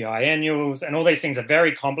institutions, biennials, and all these things are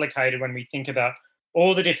very complicated when we think about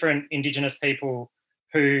all the different Indigenous people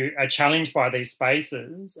who are challenged by these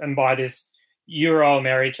spaces and by this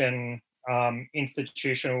Euro-American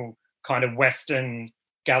institutional kind of Western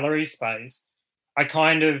gallery space. I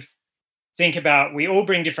kind of think about, we all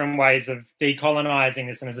bring different ways of decolonizing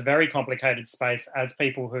this, and it's a very complicated space as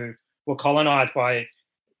people who were colonized by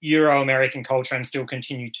Euro-American culture and still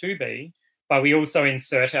continue to be. But we also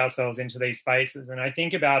insert ourselves into these spaces. And I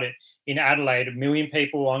think about it in Adelaide, 1 million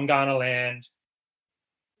people on Kaurna land.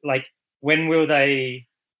 Like, when will they,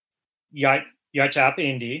 Yacha Apa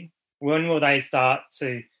Indi, when will they start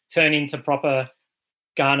to turn into proper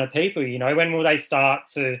Kaurna people? When will they start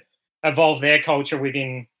to evolve their culture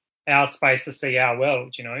within our space to see our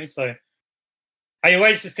world? So I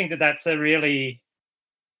always just think that that's a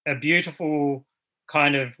beautiful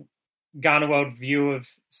kind of Kaurna world view of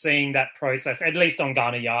seeing that process, at least on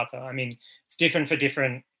Kaurna Yata. I mean, it's different for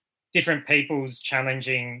different peoples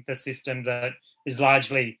challenging the system that is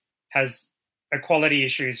largely has equality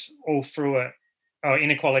issues all through it, or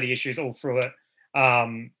inequality issues all through it,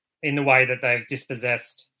 in the way that they've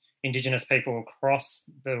dispossessed Indigenous people across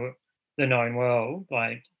the known world.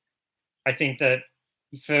 Like, I think that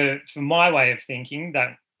for my way of thinking,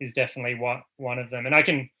 that is definitely one of them. And I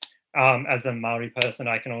can, as a Maori person,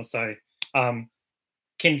 I can also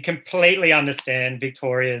can completely understand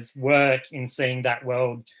Victoria's work in seeing that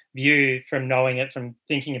world view, from knowing it, from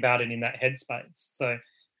thinking about it in that headspace. So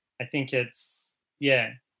I think it's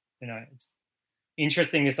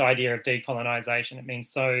interesting, this idea of decolonization. It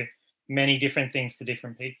means so many different things to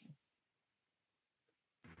different people.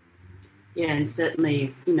 Yeah, and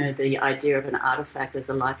certainly, the idea of an artifact as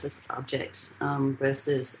a lifeless object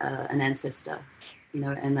versus an ancestor,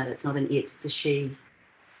 and that it's not an it, it's a she.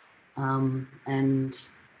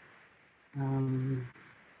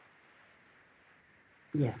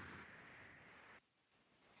 Yeah.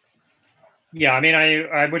 Yeah, I mean,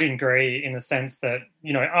 I would agree in the sense that,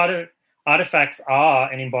 artifacts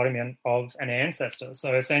are an embodiment of an ancestor.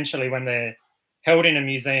 So essentially, when they're held in a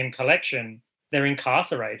museum collection, they're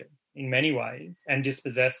incarcerated in many ways and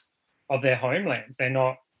dispossessed of their homelands. They're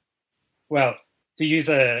not, well, to use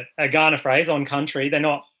a Ghana phrase, on country, they're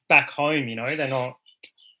not back home, they're not.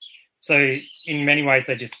 So in many ways,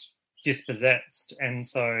 they're just dispossessed. And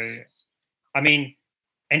so, I mean,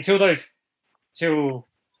 till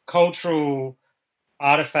cultural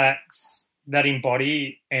artifacts that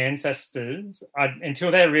embody ancestors,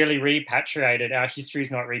 until they're really repatriated, our history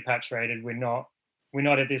is not repatriated. We're not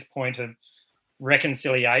at this point of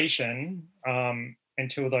reconciliation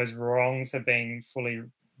until those wrongs have been fully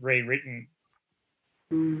rewritten.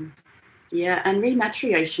 Yeah, and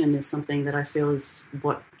rematriation is something that I feel is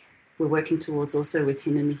what we're working towards also with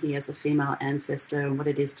Hinamihi as a female ancestor, and what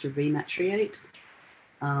it is to rematriate.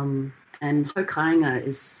 And ho kainga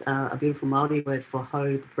is a beautiful Māori word for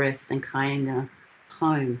ho, the breath, and kainga,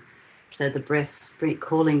 home. So the breath,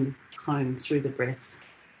 calling home through the breath,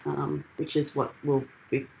 which is what will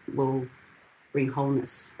bring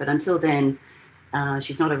wholeness. But until then,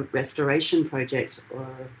 she's not a restoration project, or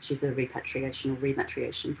she's a repatriation or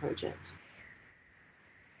rematriation project.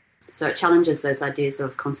 So it challenges those ideas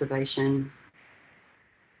of conservation,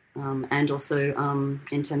 and also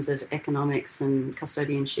in terms of economics and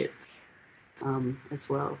custodianship as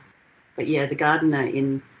well. But yeah, the gardener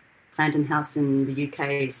in Clarendon House in the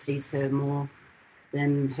UK sees her more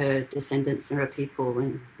than her descendants and her people,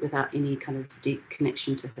 and without any kind of deep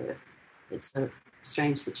connection to her. It's a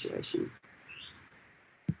strange situation.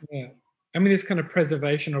 Yeah. I mean, this kind of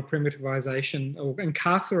preservation or primitivization or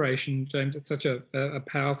incarceration, James, it's such a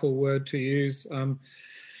powerful word to use. And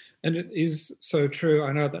it is so true.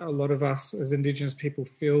 I know that a lot of us as Indigenous people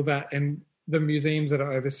feel that, and the museums that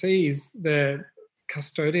are overseas, they're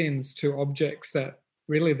custodians to objects that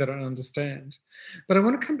really they don't understand. But I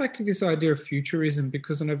want to come back to this idea of futurism,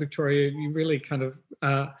 because I know, Victoria, you really kind of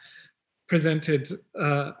presented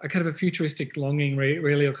a kind of a futuristic longing,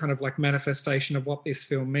 really, or kind of like manifestation of what this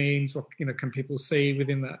film means. What can people see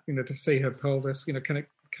within that? To see her pelvis. Can it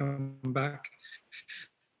come back?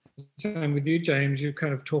 Same with you, James. You're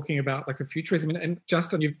kind of talking about like a futurism, and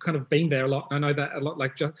Justin, you've kind of been there a lot. I know that a lot.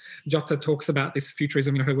 Like Jota talks about this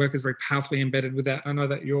futurism. Her work is very powerfully embedded with that. I know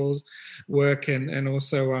that yours work and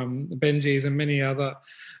also Benji's and many other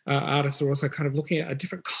artists are also kind of looking at a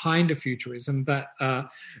different kind of futurism, that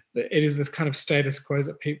it is this kind of status quo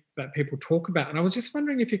that people talk about. And I was just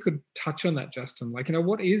wondering if you could touch on that, Justin. Like,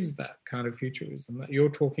 what is that kind of futurism that you're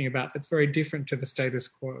talking about that's very different to the status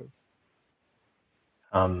quo?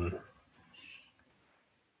 I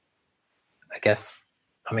guess,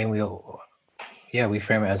 I mean, we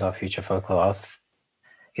frame it as our future folklore.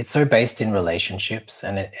 It's so based in relationships,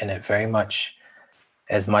 and it very much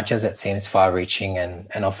as it seems far-reaching,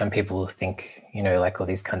 and often people think, like all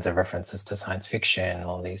these kinds of references to science fiction,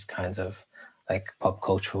 all these kinds of like pop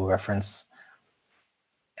cultural reference.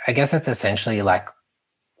 I guess it's essentially like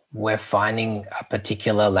we're finding a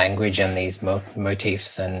particular language and these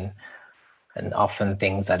motifs and often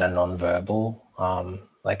things that are non-verbal,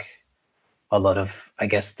 like a lot of, I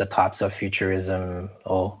guess, the types of futurism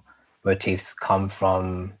or motifs come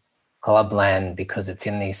from Clubland, because it's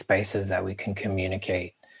in these spaces that we can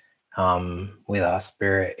communicate with our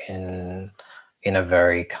spirit in a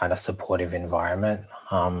very kind of supportive environment.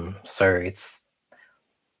 So it's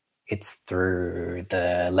through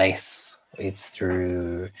the lace, it's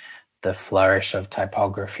through the flourish of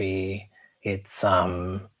typography, it's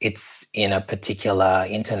in a particular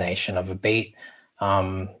intonation of a beat.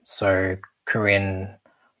 So Corinne,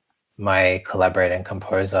 my collaborator and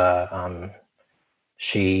composer,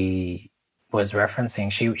 she was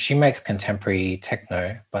referencing, she makes contemporary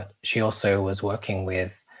techno, but she also was working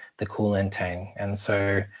with the Kulintang. And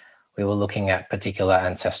so we were looking at particular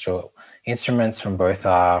ancestral instruments from both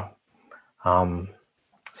our,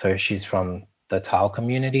 so she's from the Tao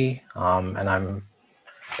community, and I'm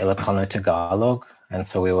Ilocano Tagalog. And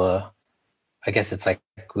so I guess it's like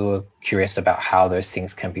we were curious about how those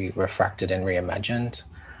things can be refracted and reimagined.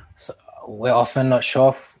 So we're often not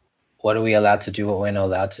sure what are we allowed to do, what we're not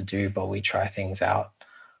allowed to do, but we try things out.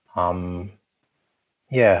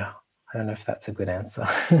 Yeah, I don't know if that's a good answer.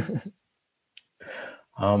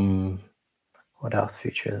 What else?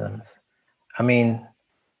 Futurisms. I mean,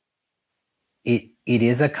 it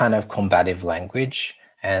is a kind of combative language,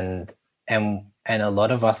 and a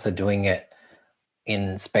lot of us are doing it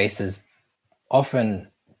in spaces often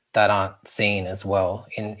that aren't seen as well,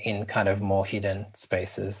 in kind of more hidden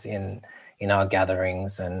spaces in our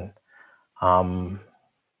gatherings and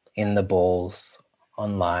in the balls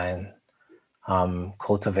online,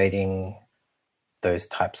 cultivating those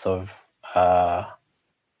types of I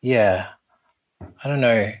don't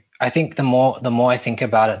know. I think the more I think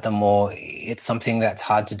about it, the more it's something that's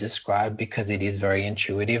hard to describe because it is very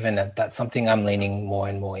intuitive, and that's something I'm leaning more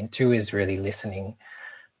and more into, is really listening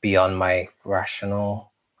beyond my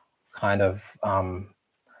rational kind of and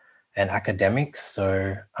academics.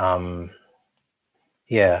 So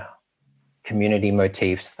community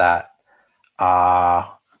motifs that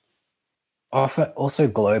are often also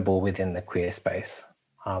global within the queer space,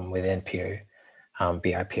 within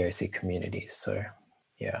BIPOC communities. So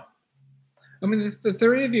yeah. I mean, the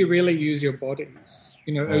three of you really use your bodies,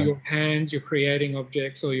 or your hands, you're creating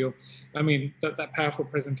objects, or that powerful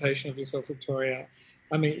presentation of yourself, Victoria.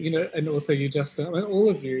 I mean, and also you, Justin. I mean,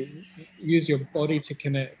 all of you use your body to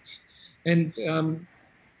connect. And,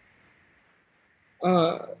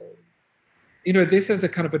 this is a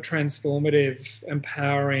kind of a transformative,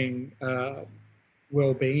 empowering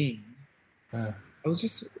well-being. I was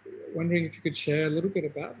just wondering if you could share a little bit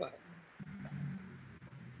about that.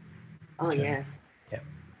 Oh, yeah.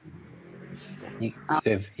 You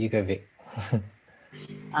go, Vic.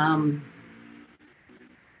 I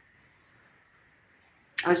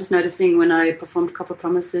was just noticing when I performed Copper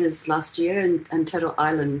Promises last year and Turtle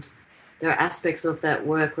Island, there are aspects of that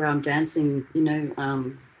work where I'm dancing,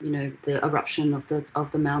 the eruption of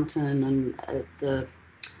the mountain and the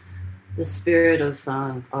spirit of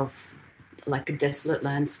like a desolate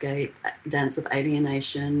landscape, dance of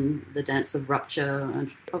alienation, the dance of rupture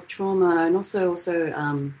and of trauma, and also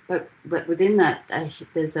but within that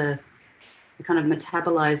there's a kind of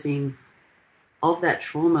metabolizing of that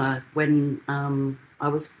trauma when I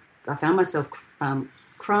found myself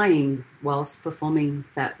crying whilst performing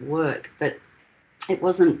that work, but it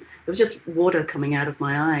was just water coming out of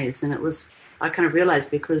my eyes, and I kind of realized,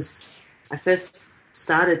 because I first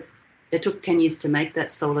started, it took 10 years to make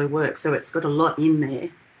that solo work, so it's got a lot in there,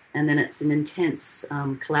 and then it's an intense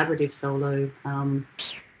collaborative solo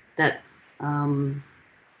that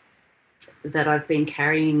I've been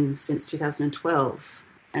carrying since 2012.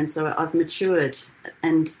 And so I've matured,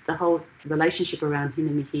 and the whole relationship around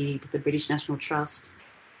Hinamihi with the British National Trust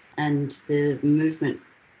and the movement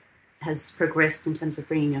has progressed in terms of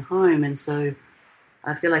bringing it home. And so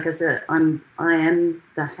I feel like I am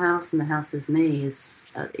the house, and the house is me,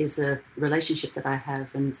 is a relationship that I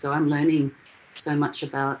have. And so I'm learning so much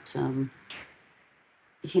about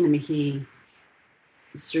Hinamihi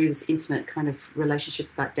through this intimate kind of relationship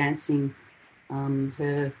about dancing,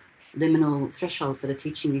 her liminal thresholds that are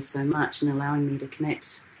teaching me so much and allowing me to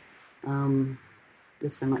connect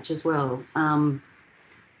with so much as well.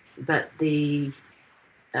 But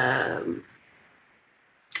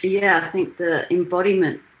I think the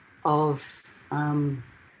embodiment of, and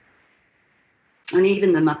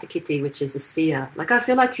even the matakiti, which is a seer, like I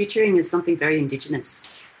feel like futuring is something very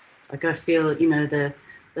indigenous. Like I feel, the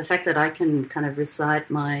fact that I can kind of recite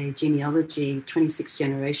my genealogy 26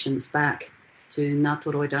 generations back to Ngā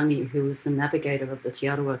Toroirangi, who was the navigator of the Te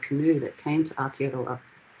Arawa canoe that came to Aotearoa.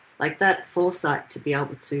 Like that foresight to be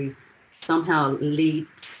able to somehow leave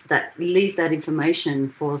that information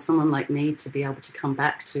for someone like me to be able to come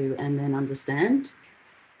back to and then understand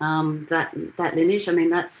that lineage. I mean,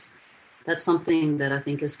 that's something that I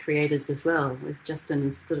think as creators as well, with Justin,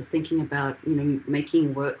 is sort of thinking about,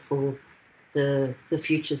 making work for the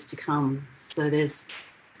futures to come. So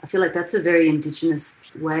I feel like that's a very indigenous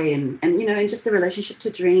way, and just the relationship to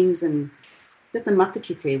dreams, and with the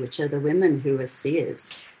matakite, which are the women who are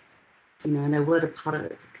seers, and they wore the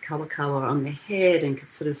kawakawa on their head and could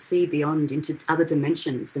sort of see beyond into other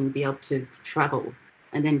dimensions and be able to travel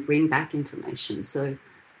and then bring back information. So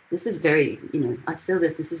this is very, I feel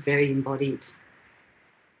that this is very embodied.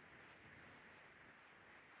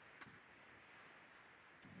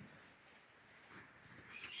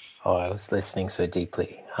 Oh, I was listening so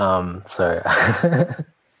deeply. So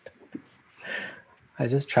I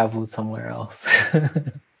just traveled somewhere else.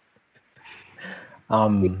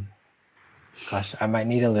 Gosh, I might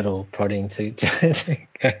need a little prodding to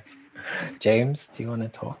guys. James, do you want to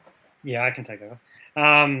talk? Yeah, I can take over.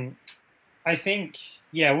 I think,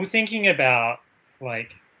 we're thinking about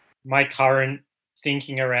like my current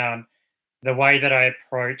thinking around the way that I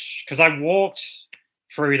approach, because I walked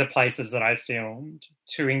through the places that I filmed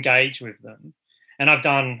to engage with them. And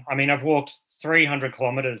I've walked 300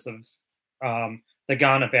 kilometers of the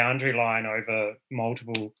Ghana boundary line over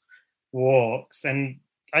multiple walks. And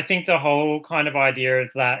I think the whole kind of idea of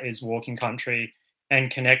that is walking country and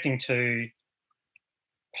connecting to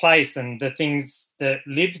place and the things that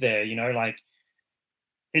live there, like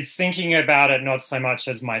it's thinking about it not so much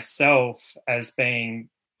as myself as being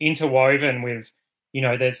interwoven with,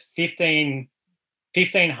 there's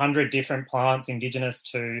 1,500 different plants indigenous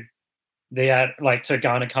to like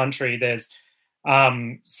Turkana country, there's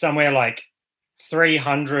somewhere like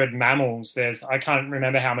 300 mammals. I can't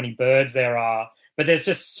remember how many birds there are, but there's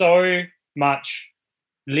just so much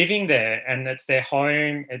living there, and it's their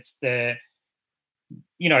home. It's their,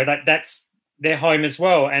 that's their home as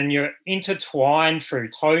well. And you're intertwined through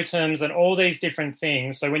totems and all these different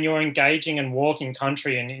things. So when you're engaging and walking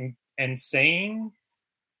country and seeing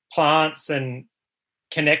plants and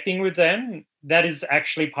connecting with them, that is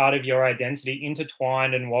actually part of your identity,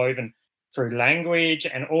 intertwined and woven through language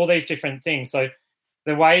and all these different things. So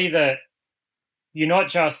the way that you're not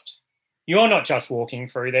just walking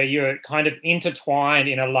through there, you're kind of intertwined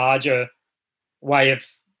in a larger way of,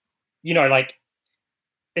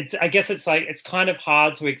 it's kind of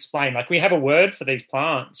hard to explain. Like, we have a word for these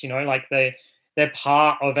plants, like they're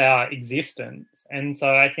part of our existence. And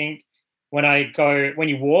so I think when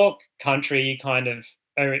you walk country, you kind of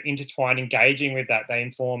are intertwined, engaging with that. They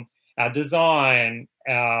inform our design,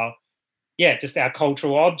 just our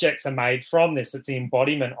cultural objects are made from this. It's the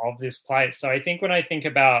embodiment of this place. So I think when I think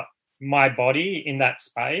about my body in that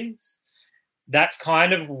space, that's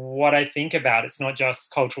kind of what I think about. It's not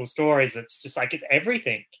just cultural stories. It's just like, it's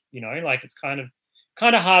everything, like it's kind of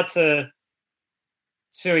hard to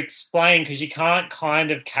explain, because you can't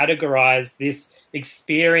kind of categorize this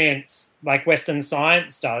experience like Western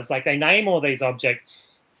science does. Like, they name all these objects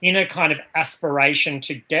in a kind of aspiration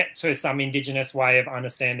to get to some Indigenous way of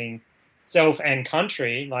understanding self and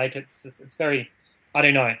country. Like, it's very, I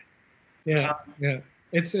don't know. Yeah.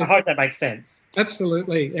 I hope that makes sense.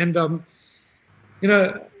 Absolutely. And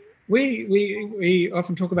we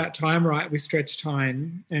often talk about time, right? We stretch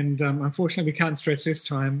time, and unfortunately we can't stretch this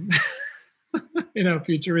time. In our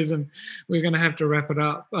futurism, we're going to have to wrap it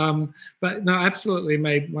up. But no, absolutely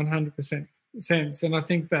made 100% sense. And I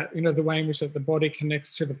think that, the way in which that the body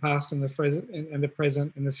connects to the past and the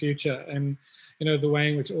present and the future, and, the way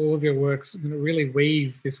in which all of your works really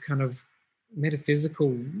weave this kind of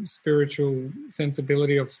metaphysical, spiritual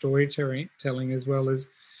sensibility of storytelling as well, is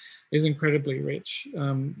incredibly rich.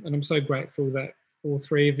 And I'm so grateful that all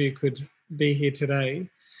three of you could be here today.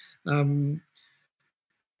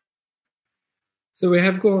 So we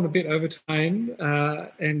have gone a bit over time,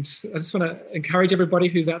 and I just want to encourage everybody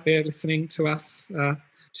who's out there listening to us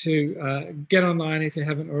to get online if you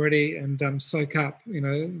haven't already, and soak up,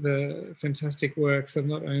 the fantastic works of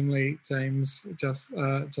not only James,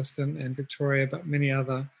 Justin, and Victoria, but many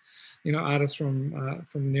other, artists from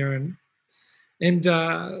Niran. And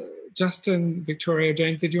Justin, Victoria,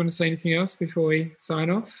 James, did you want to say anything else before we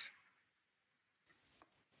sign off?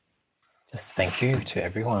 Just thank you to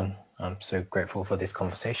everyone. I'm so grateful for this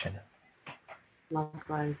conversation.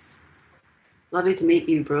 Likewise. Lovely to meet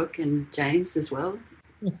you, Brooke, and James as well.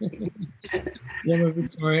 Yeah,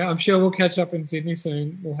 Victoria. I'm sure we'll catch up in Sydney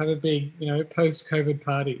soon. We'll have a big, post-COVID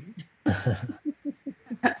party.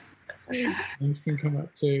 James can come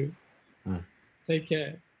up too. Take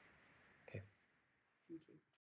care.